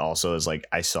 but also as like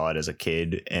I saw it as a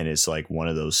kid, and it's like one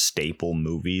of those staple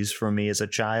movies for me as a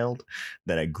child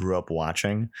that I grew up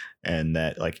watching, and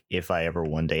that like if I ever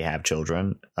one day have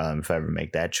children, if I ever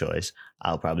make that choice,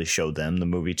 I'll probably show them the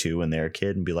movie too when they're a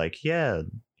kid and be like, yeah,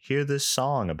 hear this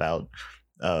song about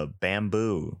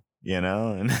bamboo,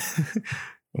 and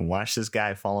watch this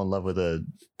guy fall in love with a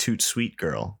toot sweet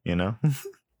girl,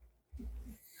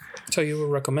 So you would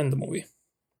recommend the movie?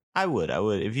 I would.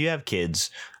 If you have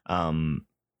kids,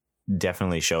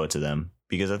 definitely show it to them,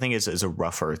 because I think it's a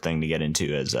rougher thing to get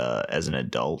into as an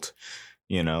adult,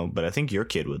 but I think your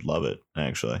kid would love it,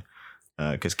 actually,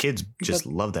 because kids just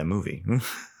love that movie.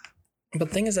 But the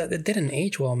thing is that it didn't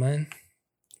age well, man.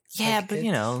 Yeah, like,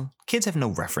 but kids have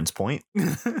no reference point.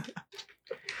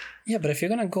 Yeah, but if you're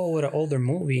gonna go with an older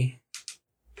movie,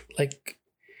 like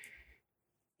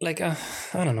I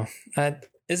don't know,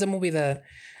 it's a movie that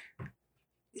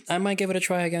I might give it a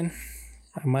try again.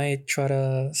 I might try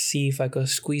to see if I could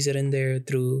squeeze it in there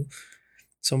through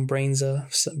some brain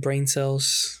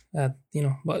cells. But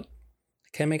I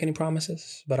can't make any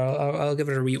promises. But I'll give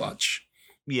it a rewatch.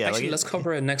 Yeah, actually, let's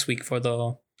cover it next week for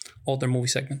the older movie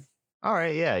segment. All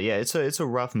right, yeah, it's a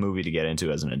rough movie to get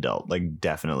into as an adult, like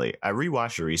definitely. I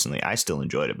rewatched it recently. I still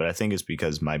enjoyed it, but I think it's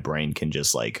because my brain can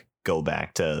just like go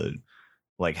back to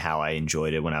like how I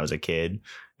enjoyed it when I was a kid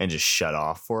and just shut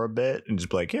off for a bit and just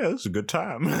be like, yeah, this is a good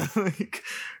time, like,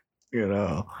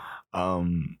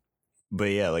 but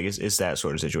yeah, like it's that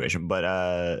sort of situation.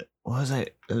 But what was I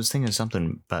was thinking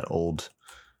something about old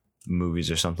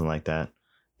movies or something like that.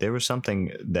 There was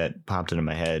something that popped into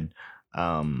my head.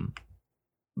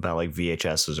 About like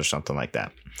VHSs or something like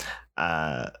that.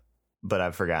 But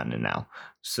I've forgotten it now.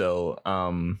 So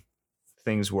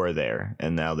things were there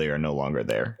and now they are no longer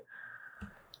there.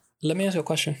 Let me ask you a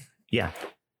question. Yeah.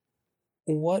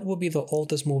 What would be the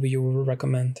oldest movie you would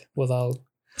recommend without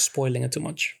spoiling it too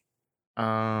much?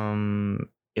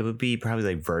 It would be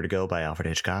probably like Vertigo by Alfred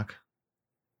Hitchcock.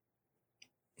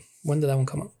 When did that one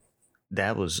come out?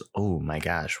 That was, oh my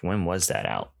gosh, when was that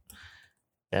out?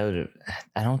 I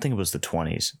don't think it was the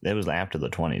 20s. It was after the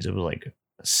 20s. It was like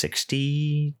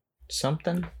 60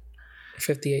 something.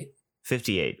 58.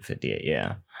 58.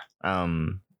 Yeah.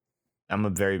 I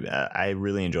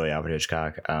really enjoy Alfred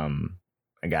Hitchcock. I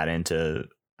got into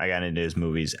his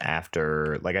movies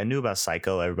after, like, I knew about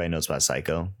Psycho. Everybody knows about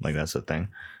Psycho. Like, that's the thing.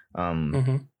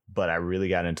 But I really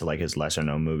got into like his lesser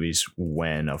known movies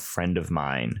when a friend of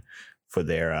mine, for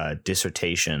their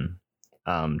dissertation,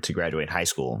 to graduate high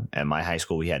school. At my high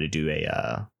school, we had to do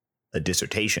a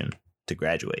dissertation to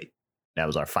graduate. That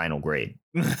was our final grade.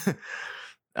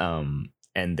 And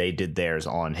they did theirs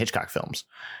on Hitchcock films.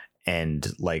 And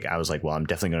like, I was like, well, I'm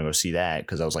definitely going to go see that,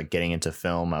 because I was like getting into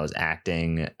film. I was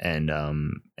acting, and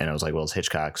I was like, well, it's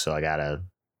Hitchcock, so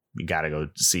we gotta go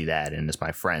see that. And it's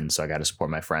my friends, so I got to support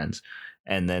my friends.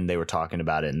 And then they were talking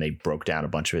about it, and they broke down a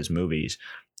bunch of his movies,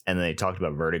 and then they talked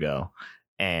about Vertigo,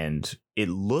 and it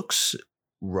looks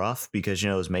rough because it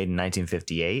was made in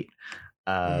 1958,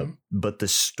 but the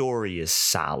story is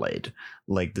solid.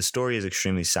 Like, the story is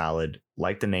extremely solid.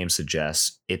 Like the name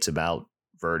suggests, it's about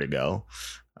vertigo,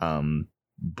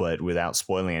 but without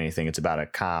spoiling anything, it's about a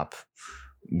cop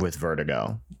with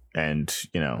vertigo and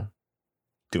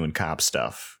doing cop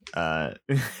stuff,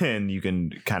 and you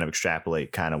can kind of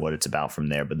extrapolate kind of what it's about from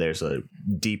there. But there's a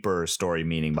deeper story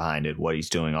meaning behind it, what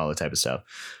he's doing, all that type of stuff.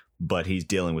 But he's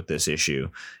dealing with this issue,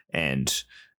 and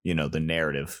the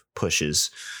narrative pushes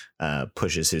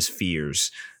his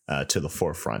fears to the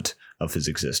forefront of his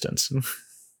existence.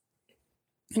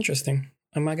 Interesting.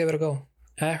 I might give it a go.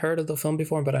 I heard of the film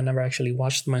before, but I never actually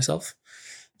watched it myself,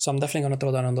 so I'm definitely gonna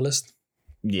throw that on the list.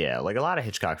 Yeah, like a lot of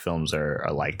Hitchcock films are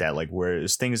like that, like where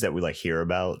it's things that we like hear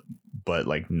about, but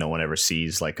like no one ever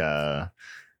sees. Like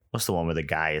what's the one where the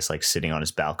guy is like sitting on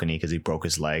his balcony because he broke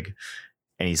his leg,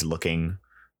 and he's looking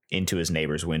into his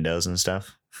neighbor's windows and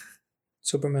stuff?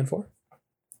 Superman 4?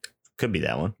 Could be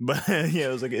that one. But yeah,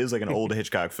 it was like an old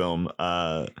Hitchcock film.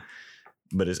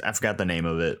 But I forgot the name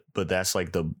of it. But that's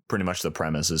like pretty much the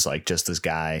premise is like just this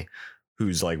guy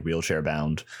who's like wheelchair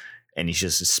bound, and he's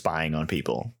just spying on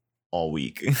people. all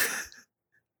week.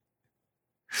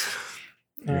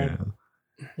 Yeah.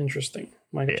 Interesting.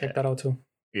 Might check that out too.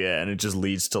 Yeah, and it just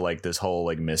leads to like this whole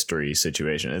like mystery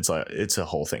situation. It's a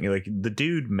whole thing. Like the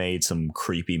dude made some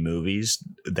creepy movies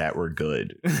that were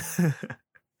good.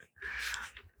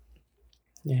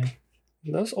 Yeah,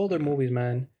 those older movies,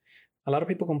 man. A lot of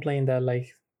people complain that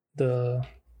like the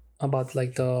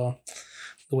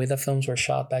way that films were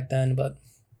shot back then, but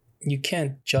you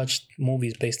can't judge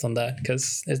movies based on that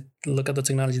because look at the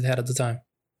technology they had at the time.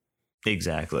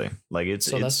 Exactly. Like that's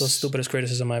the stupidest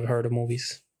criticism I've heard of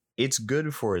movies. It's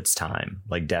good for its time,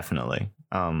 like definitely.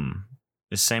 The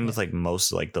same with like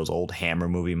most like those old Hammer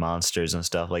movie monsters and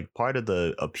stuff. Like part of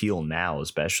the appeal now,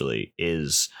 especially,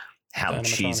 is how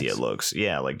cheesy it looks.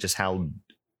 Yeah, like just how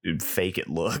fake it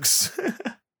looks.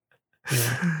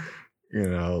 Yeah. You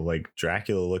know, like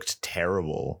Dracula looked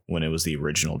terrible when it was the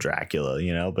original Dracula,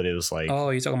 you know, but it was like, oh,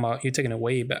 you're taking it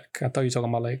way back. I thought you were talking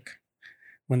about like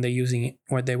when they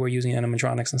were using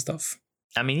animatronics and stuff.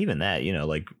 I mean, even that, you know,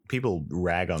 like people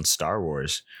rag on Star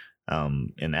Wars,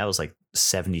 and that was like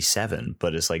 1977,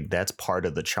 but it's like that's part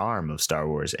of the charm of Star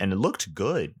Wars, and it looked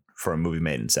good for a movie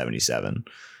made in 1977.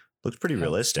 Looked pretty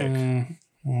realistic. I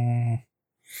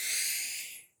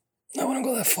wouldn't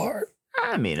go that far.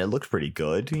 I mean, it looked pretty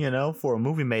good, you know, for a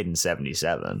movie made in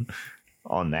 1977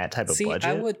 on that type of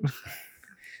budget.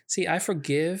 I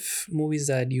forgive movies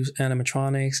that use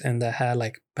animatronics and that had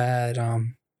like bad, I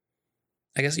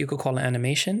guess you could call it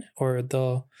animation or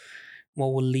what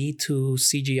will lead to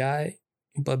CGI.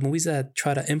 But movies that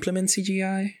try to implement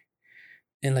CGI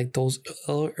in like those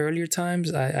earlier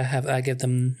times, I give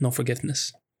them no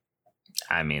forgiveness.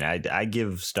 I mean, I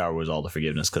give Star Wars all the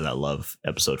forgiveness because I love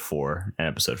Episode 4 and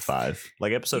Episode 5.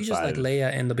 Like Episode 5, just like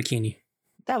Leia in the bikini.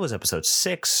 That was Episode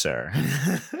 6, sir.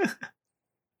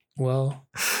 Well,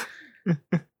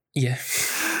 yeah.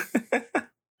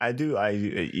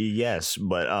 Yes,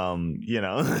 but you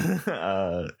know,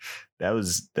 that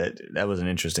was an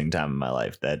interesting time in my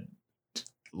life. That a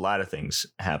lot of things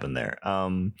happened there.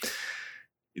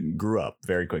 Grew up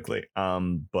very quickly.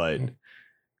 But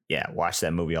yeah, watched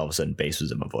that movie. All of a sudden, bass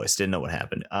was in my voice. Didn't know what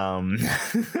happened.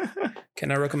 Can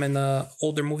I recommend an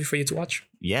older movie for you to watch?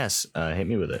 Yes, hit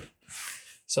me with it.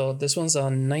 So this one's a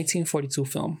 1942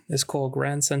 film. It's called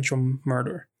Grand Central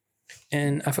Murder.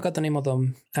 And I forgot the name of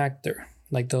the actor,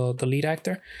 like the lead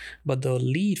actor, but the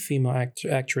lead female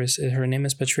actress, her name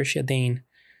is Patricia Dane.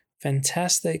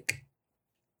 Fantastic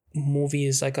movie.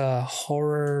 Is like a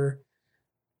horror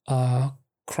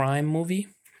crime movie.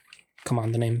 Come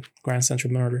on, the name, Grand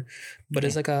Central Murder. But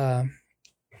it's like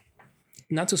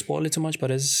not to spoil it too much,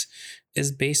 but it's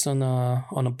based on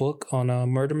a book, on a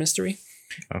murder mystery.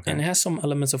 Okay. And it has some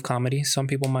elements of comedy. Some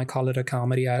people might call it a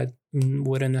comedy. I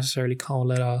wouldn't necessarily call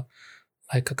it a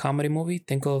comedy movie.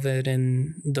 Think of it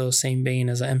in the same vein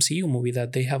as an MCU movie,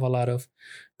 that they have a lot of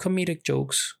comedic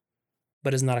jokes,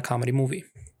 but it's not a comedy movie.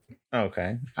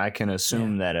 Okay. I can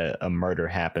assume that a murder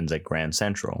happens at Grand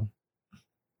Central.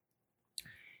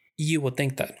 You would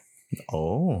think that.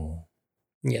 Oh.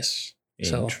 Yes.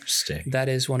 Interesting. So that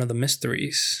is one of the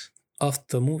mysteries of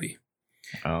the movie.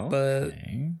 Oh, but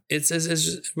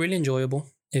it's really enjoyable.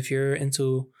 If you're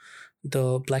into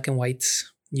the black and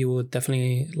whites, you would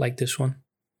definitely like this one.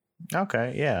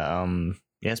 Okay, yeah.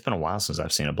 It's been a while since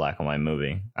I've seen a black and white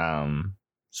movie.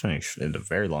 It's been a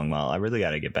very long while. I really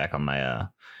got to get back on my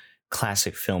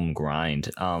classic film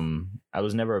grind. I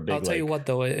was never a big. I'll tell you what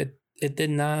though, it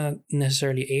did not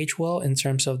necessarily age well in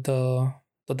terms of the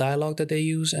dialogue that they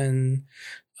use and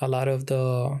a lot of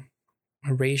the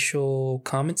racial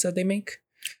comments that they make,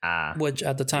 which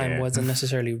at the time wasn't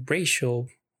necessarily racial,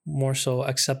 more so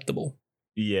acceptable.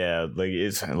 Yeah, like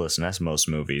listen, that's most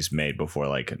movies made before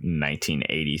like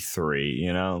 1983,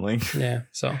 you know, like yeah.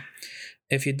 So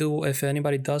if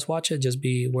anybody does watch it, just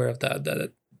be aware of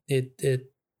that it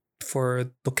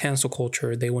for the cancel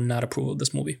culture, they will not approve of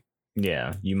this movie.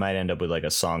 Yeah, you might end up with like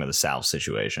a Song of the South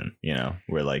situation, you know,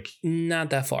 where like not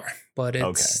that far, but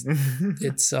it's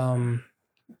it's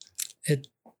it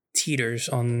teeters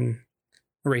on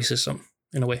racism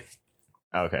in a way.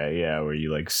 Okay, yeah, where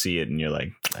you like see it and you're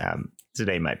like,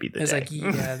 today might be the day. It's like,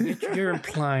 yeah, you're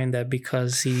implying that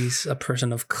because he's a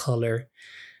person of color,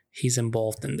 he's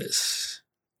involved in this.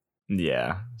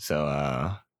 Yeah,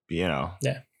 so you know.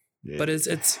 Yeah, but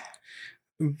it's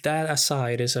that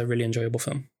aside, it's a really enjoyable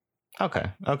film.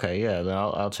 Okay, yeah, then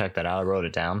I'll check that out. I wrote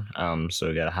it down. So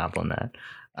we gotta hop on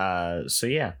that. So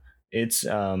yeah, it's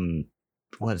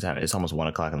what is that? It's almost 1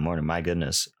 o'clock in the morning. My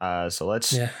goodness. So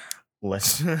let's we're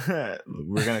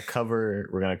gonna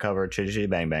cover Chitty Chitty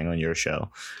Bang Bang on your show,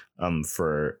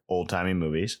 for old timey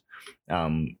movies.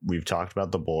 We've talked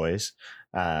about The Boys.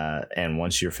 And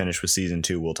once you're finished with season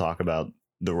 2, we'll talk about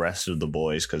the rest of The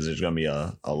Boys, because there's going to be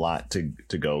a lot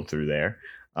to go through there.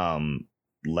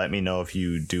 Let me know if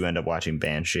you do end up watching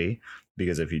Banshee,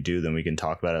 because if you do, then we can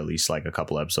talk about at least like a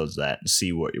couple episodes of that and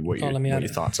see what your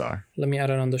thoughts are. Let me add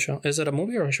it on the show. Is it a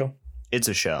movie or a show? It's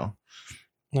a show.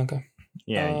 Okay.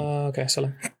 Yeah. Okay. So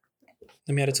let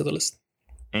me add it to the list.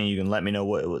 And you can let me know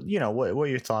what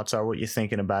your thoughts are, what you're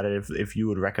thinking about it, if you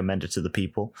would recommend it to the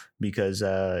people, because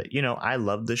I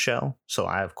love the show, so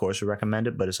I of course would recommend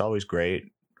it. But it's always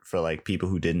great for like people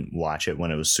who didn't watch it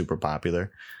when it was super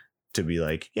popular to be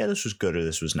like, yeah, this was good or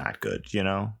this was not good.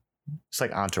 It's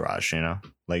like Entourage.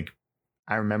 Like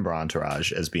I remember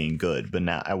Entourage as being good, but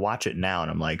now I watch it now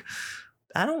and I'm like,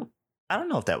 I don't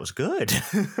know if that was good.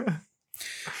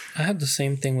 I have the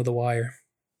same thing with The Wire.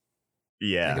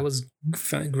 Yeah, like it was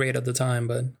great at the time,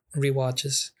 but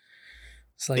rewatches,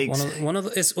 it's like it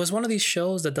was one of these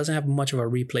shows that doesn't have much of a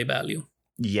replay value.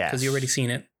 Yeah, because you already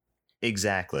seen it.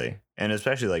 Exactly, and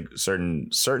especially like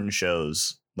certain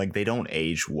shows, like they don't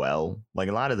age well. Like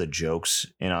a lot of the jokes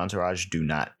in Entourage do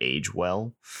not age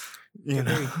well. They're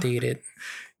very dated.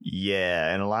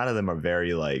 Yeah, and a lot of them are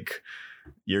very like,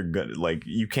 you're good. Like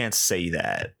you can't say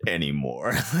that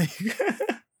anymore.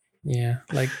 Yeah,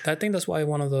 like I think that's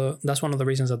one of the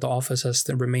reasons that The Office has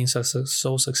remained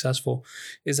so successful,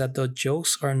 is that the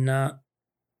jokes are not,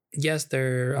 yes,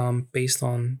 they're based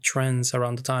on trends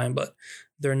around the time, but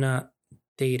they're not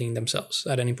dating themselves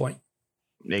at any point.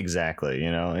 Exactly,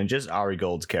 and just Ari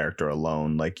Gold's character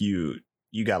alone, like you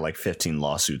got like 15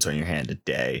 lawsuits on your hand a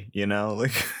day,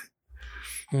 like.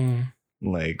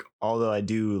 Like, although I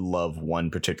do love one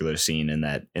particular scene in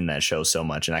that show so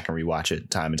much, and I can rewatch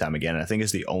it time and time again. And I think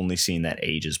it's the only scene that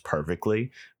ages perfectly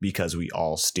because we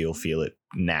all still feel it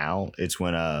now. It's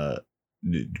when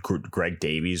Greg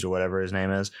Davies or whatever his name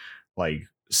is, like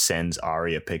sends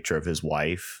Ari a picture of his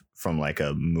wife from like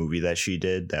a movie that she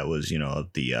did that was,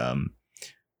 the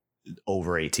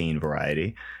over 18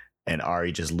 variety. And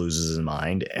Ari just loses his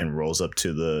mind and rolls up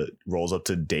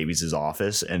to Davies'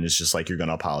 office, and it's just like, you're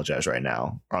gonna apologize right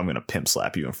now, or I'm gonna pimp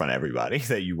slap you in front of everybody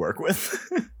that you work with.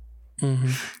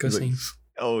 Good scene.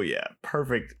 Oh yeah,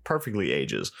 perfectly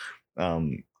ages,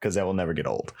 because that will never get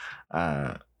old.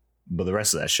 But the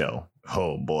rest of that show,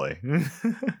 oh boy.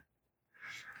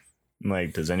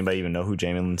 Like, does anybody even know who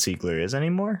Jamie Lynn Sigler is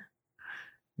anymore?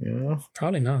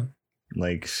 Probably not.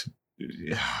 Like,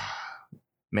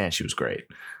 man, she was great.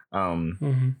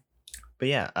 But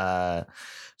yeah,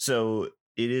 so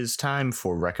it is time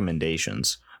for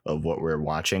recommendations of what we're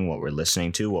watching, what we're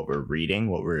listening to, what we're reading,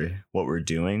 what we're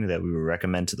doing that we would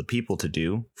recommend to the people to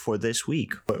do for this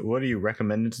week. What are you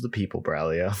recommending to the people,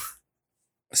 Braulio?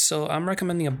 So I'm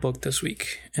recommending a book this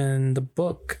week, and the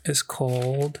book is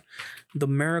called The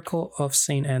Miracle of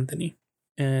St. Anthony,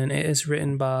 and it is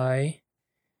written by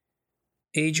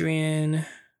Adrian.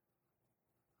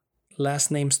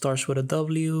 Last name starts with a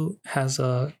W, has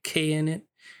a K in it,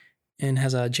 and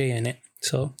has a J in it.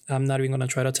 So I'm not even going to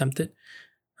try to attempt it,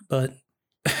 but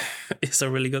it's a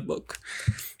really good book.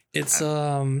 It's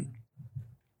how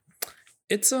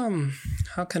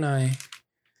can I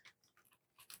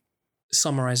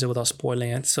summarize it without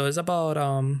spoiling it? So it's about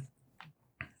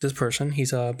this person.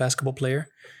 He's a basketball player.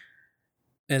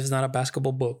 It's not a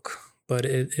basketball book, but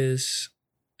it is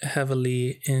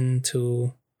heavily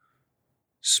into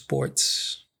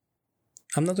sports.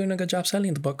 I'm not doing a good job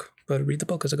selling the book, but read the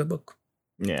book. It's a good book.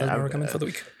 Yeah, that's my recommend for the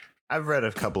week. I've read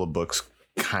a couple of books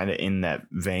kind of in that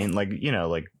vein, like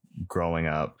like growing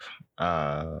up.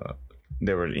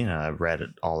 There were I read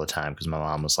it all the time because my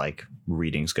mom was like,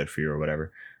 reading's good for you or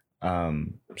whatever.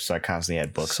 So I constantly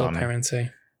had books so on parents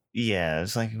say. Yeah,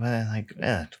 it's like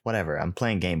whatever. I'm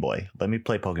playing Game Boy. Let me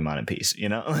play Pokemon in peace.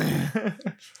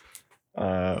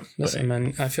 Listen,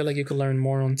 man, I feel like you could learn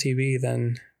more on TV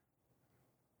than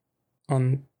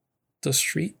on the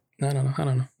street. I don't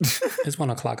know. It's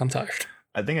 1:00. I'm tired.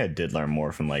 I think I did learn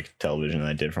more from like television than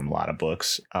I did from a lot of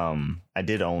books. I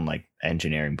did own like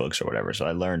engineering books or whatever, so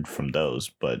I learned from those.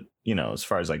 But as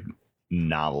far as like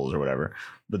novels or whatever,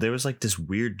 but there was like this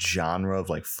weird genre of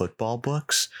like football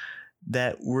books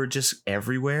that were just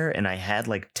everywhere, and I had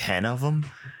like 10 of them,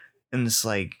 and it's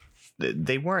like,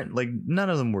 they weren't like, none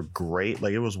of them were great.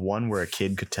 Like it was one where a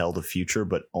kid could tell the future,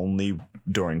 but only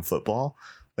during football.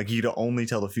 Like you could only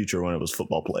tell the future when it was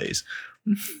football plays.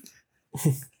 And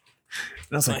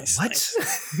I was like, what?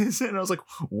 Nice. And I was like,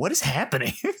 what is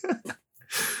happening?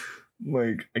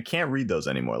 Like, I can't read those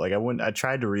anymore. Like I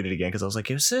tried to read it again because I was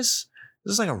like, is this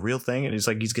like a real thing? And he's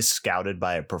like, he gets scouted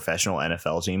by a professional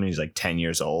NFL team and he's like 10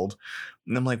 years old.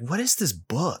 And I'm like, what is this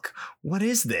book? What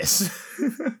is this?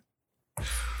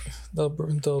 the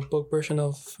book version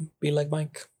of Be Like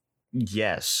Mike.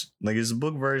 Yes, like it's a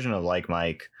book version of Like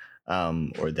Mike,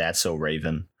 or That's So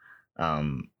Raven.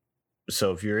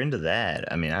 So if you're into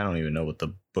that, I mean, I don't even know what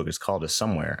the book is called. It's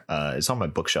somewhere. It's on my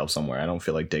bookshelf somewhere. I don't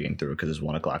feel like digging through it because it's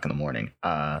 1:00 in the morning.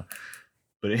 But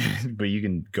but you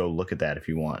can go look at that if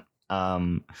you want.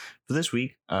 For this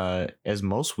week, as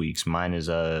most weeks, mine is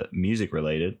music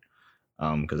related,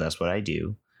 because that's what I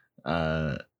do.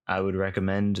 I would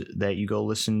recommend that you go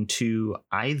listen to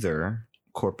either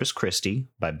Corpus Christi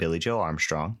by Billy Joe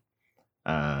Armstrong.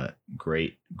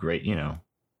 Great, great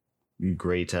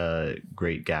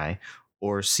guy.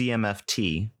 Or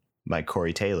CMFT by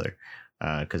Corey Taylor,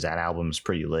 because that album is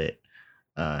pretty lit.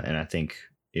 And I think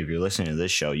if you're listening to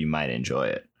this show, you might enjoy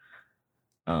it.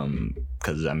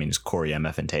 Because I mean, it's Corey,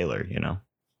 MF, and Taylor,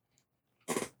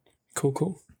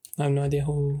 Cool. I have no idea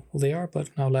who they are, but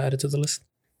I'll add it to the list.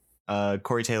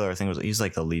 Corey Taylor, I think he's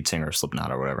like the lead singer of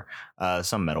Slipknot or whatever,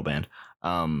 some metal band.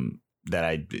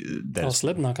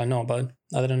 Slipknot, I know, but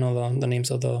I didn't know the names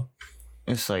of the.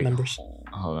 It's like members.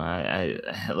 Hold on, I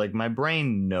like my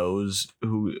brain knows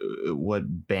what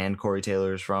band Corey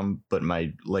Taylor is from, but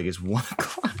it's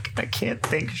 1:00. I can't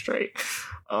think straight.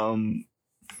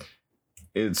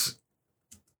 It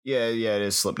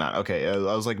is Slipknot. Okay, I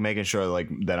was like making sure like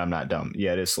that I'm not dumb.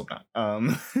 Yeah, it is Slipknot.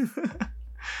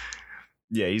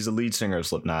 Yeah, he's the lead singer of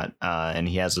Slipknot, and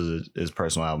he has his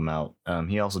personal album out.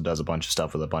 He also does a bunch of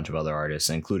stuff with a bunch of other artists,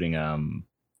 including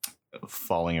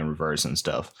Falling in Reverse and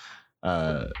stuff.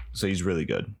 So he's really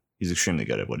good. He's extremely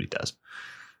good at what he does.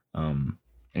 And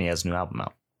he has a new album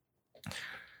out.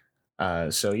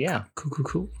 So yeah.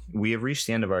 Cool. We have reached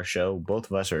the end of our show.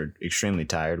 Both of us are extremely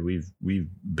tired. We've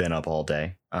been up all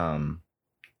day.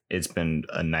 It's been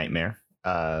a nightmare.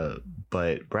 But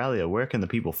Braulio, where can the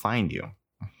people find you?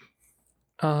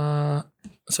 So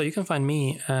you can find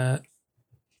me at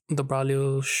the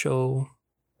Braulio Show.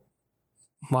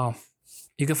 Wow.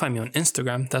 You can find me on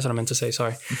Instagram. That's what I meant to say.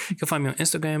 Sorry. You can find me on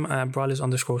Instagram at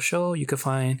Braulio_show. You can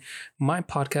find my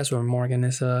podcast where Morgan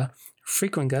is a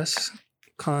frequent guest.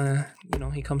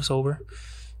 He comes over.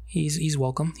 He's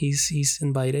welcome. He's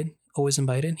invited. Always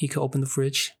invited. He could open the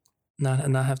fridge, not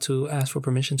have to ask for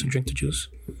permission to drink the juice.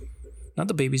 Not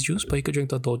the baby's juice, but he could drink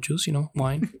the adult juice.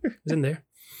 Wine is in there.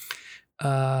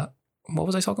 What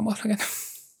was I talking about again?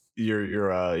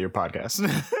 Your podcast.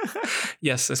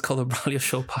 Yes, it's called the Braulio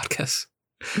Show Podcast.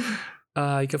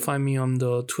 You can find me on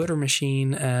the Twitter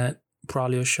machine at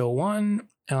Braulio Show 1,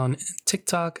 on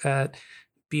TikTok at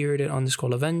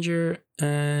bearded_Avenger,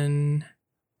 and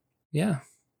yeah.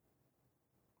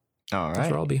 All right. That's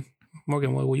where I'll be.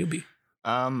 Morgan, what will you be?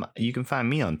 You can find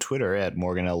me on Twitter at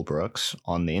Morgan L. Brooks,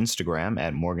 on the Instagram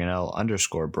at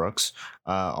Morgan_L_Brooks,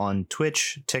 on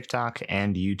Twitch, TikTok,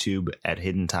 and YouTube at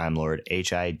Hidden Time Lord,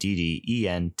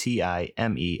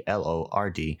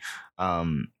 HIDDENTIMELORD.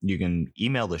 You can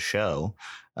email the show,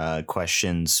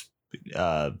 questions,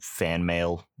 fan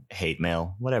mail, hate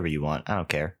mail, whatever you want. I don't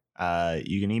care.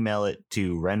 You can email it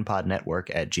to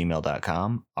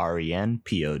renpodnetwork@gmail.com,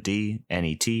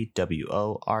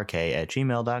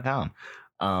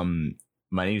 RENPODNETWORK@gmail.com.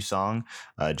 My new song,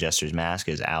 Jester's Mask,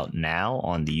 is out now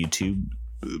on the YouTube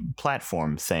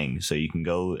platform thing. So you can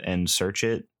go and search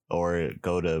it, or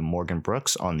go to Morgan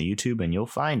Brooks on the YouTube and you'll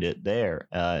find it there.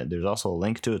 There's also a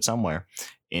link to it somewhere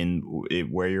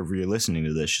where you're listening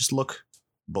to this. Just look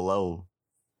below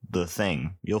the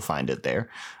thing. You'll find it there.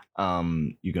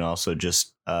 You can also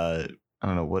just, I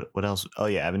don't know what else. Oh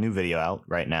yeah, I have a new video out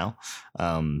right now,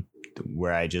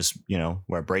 where I just,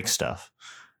 where I break stuff.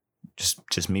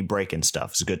 Just me breaking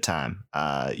stuff. It's a good time.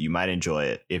 You might enjoy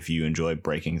it if you enjoy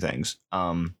breaking things.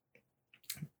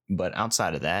 But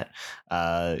outside of that,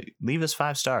 leave us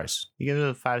 5 stars. You give it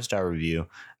a 5-star review,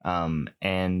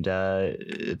 and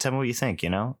tell me what you think.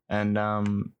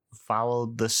 And follow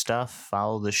the stuff,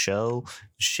 follow the show,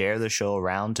 share the show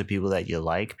around to people that you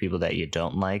like, people that you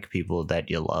don't like, people that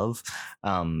you love,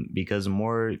 because the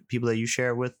more people that you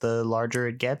share it with, the larger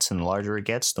it gets, and the larger it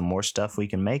gets, the more stuff we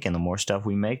can make, and the more stuff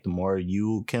we make, the more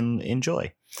you can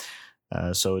enjoy.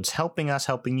 So it's helping us,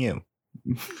 helping you.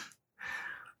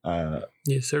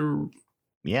 Yes, sir.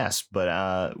 Yes,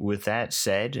 but with that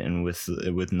said, and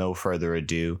with no further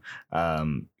ado,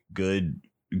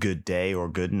 good day or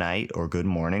good night or good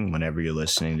morning whenever you're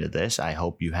listening to this. I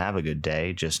hope you have a good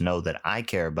day. Just know that I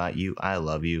care about you, I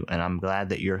love you, and I'm glad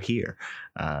that you're here.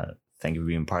 Thank you for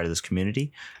being part of this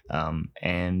community,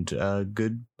 and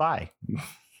goodbye.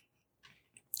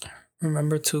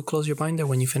 Remember to close your binder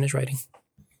when you finish writing.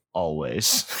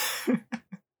 Always.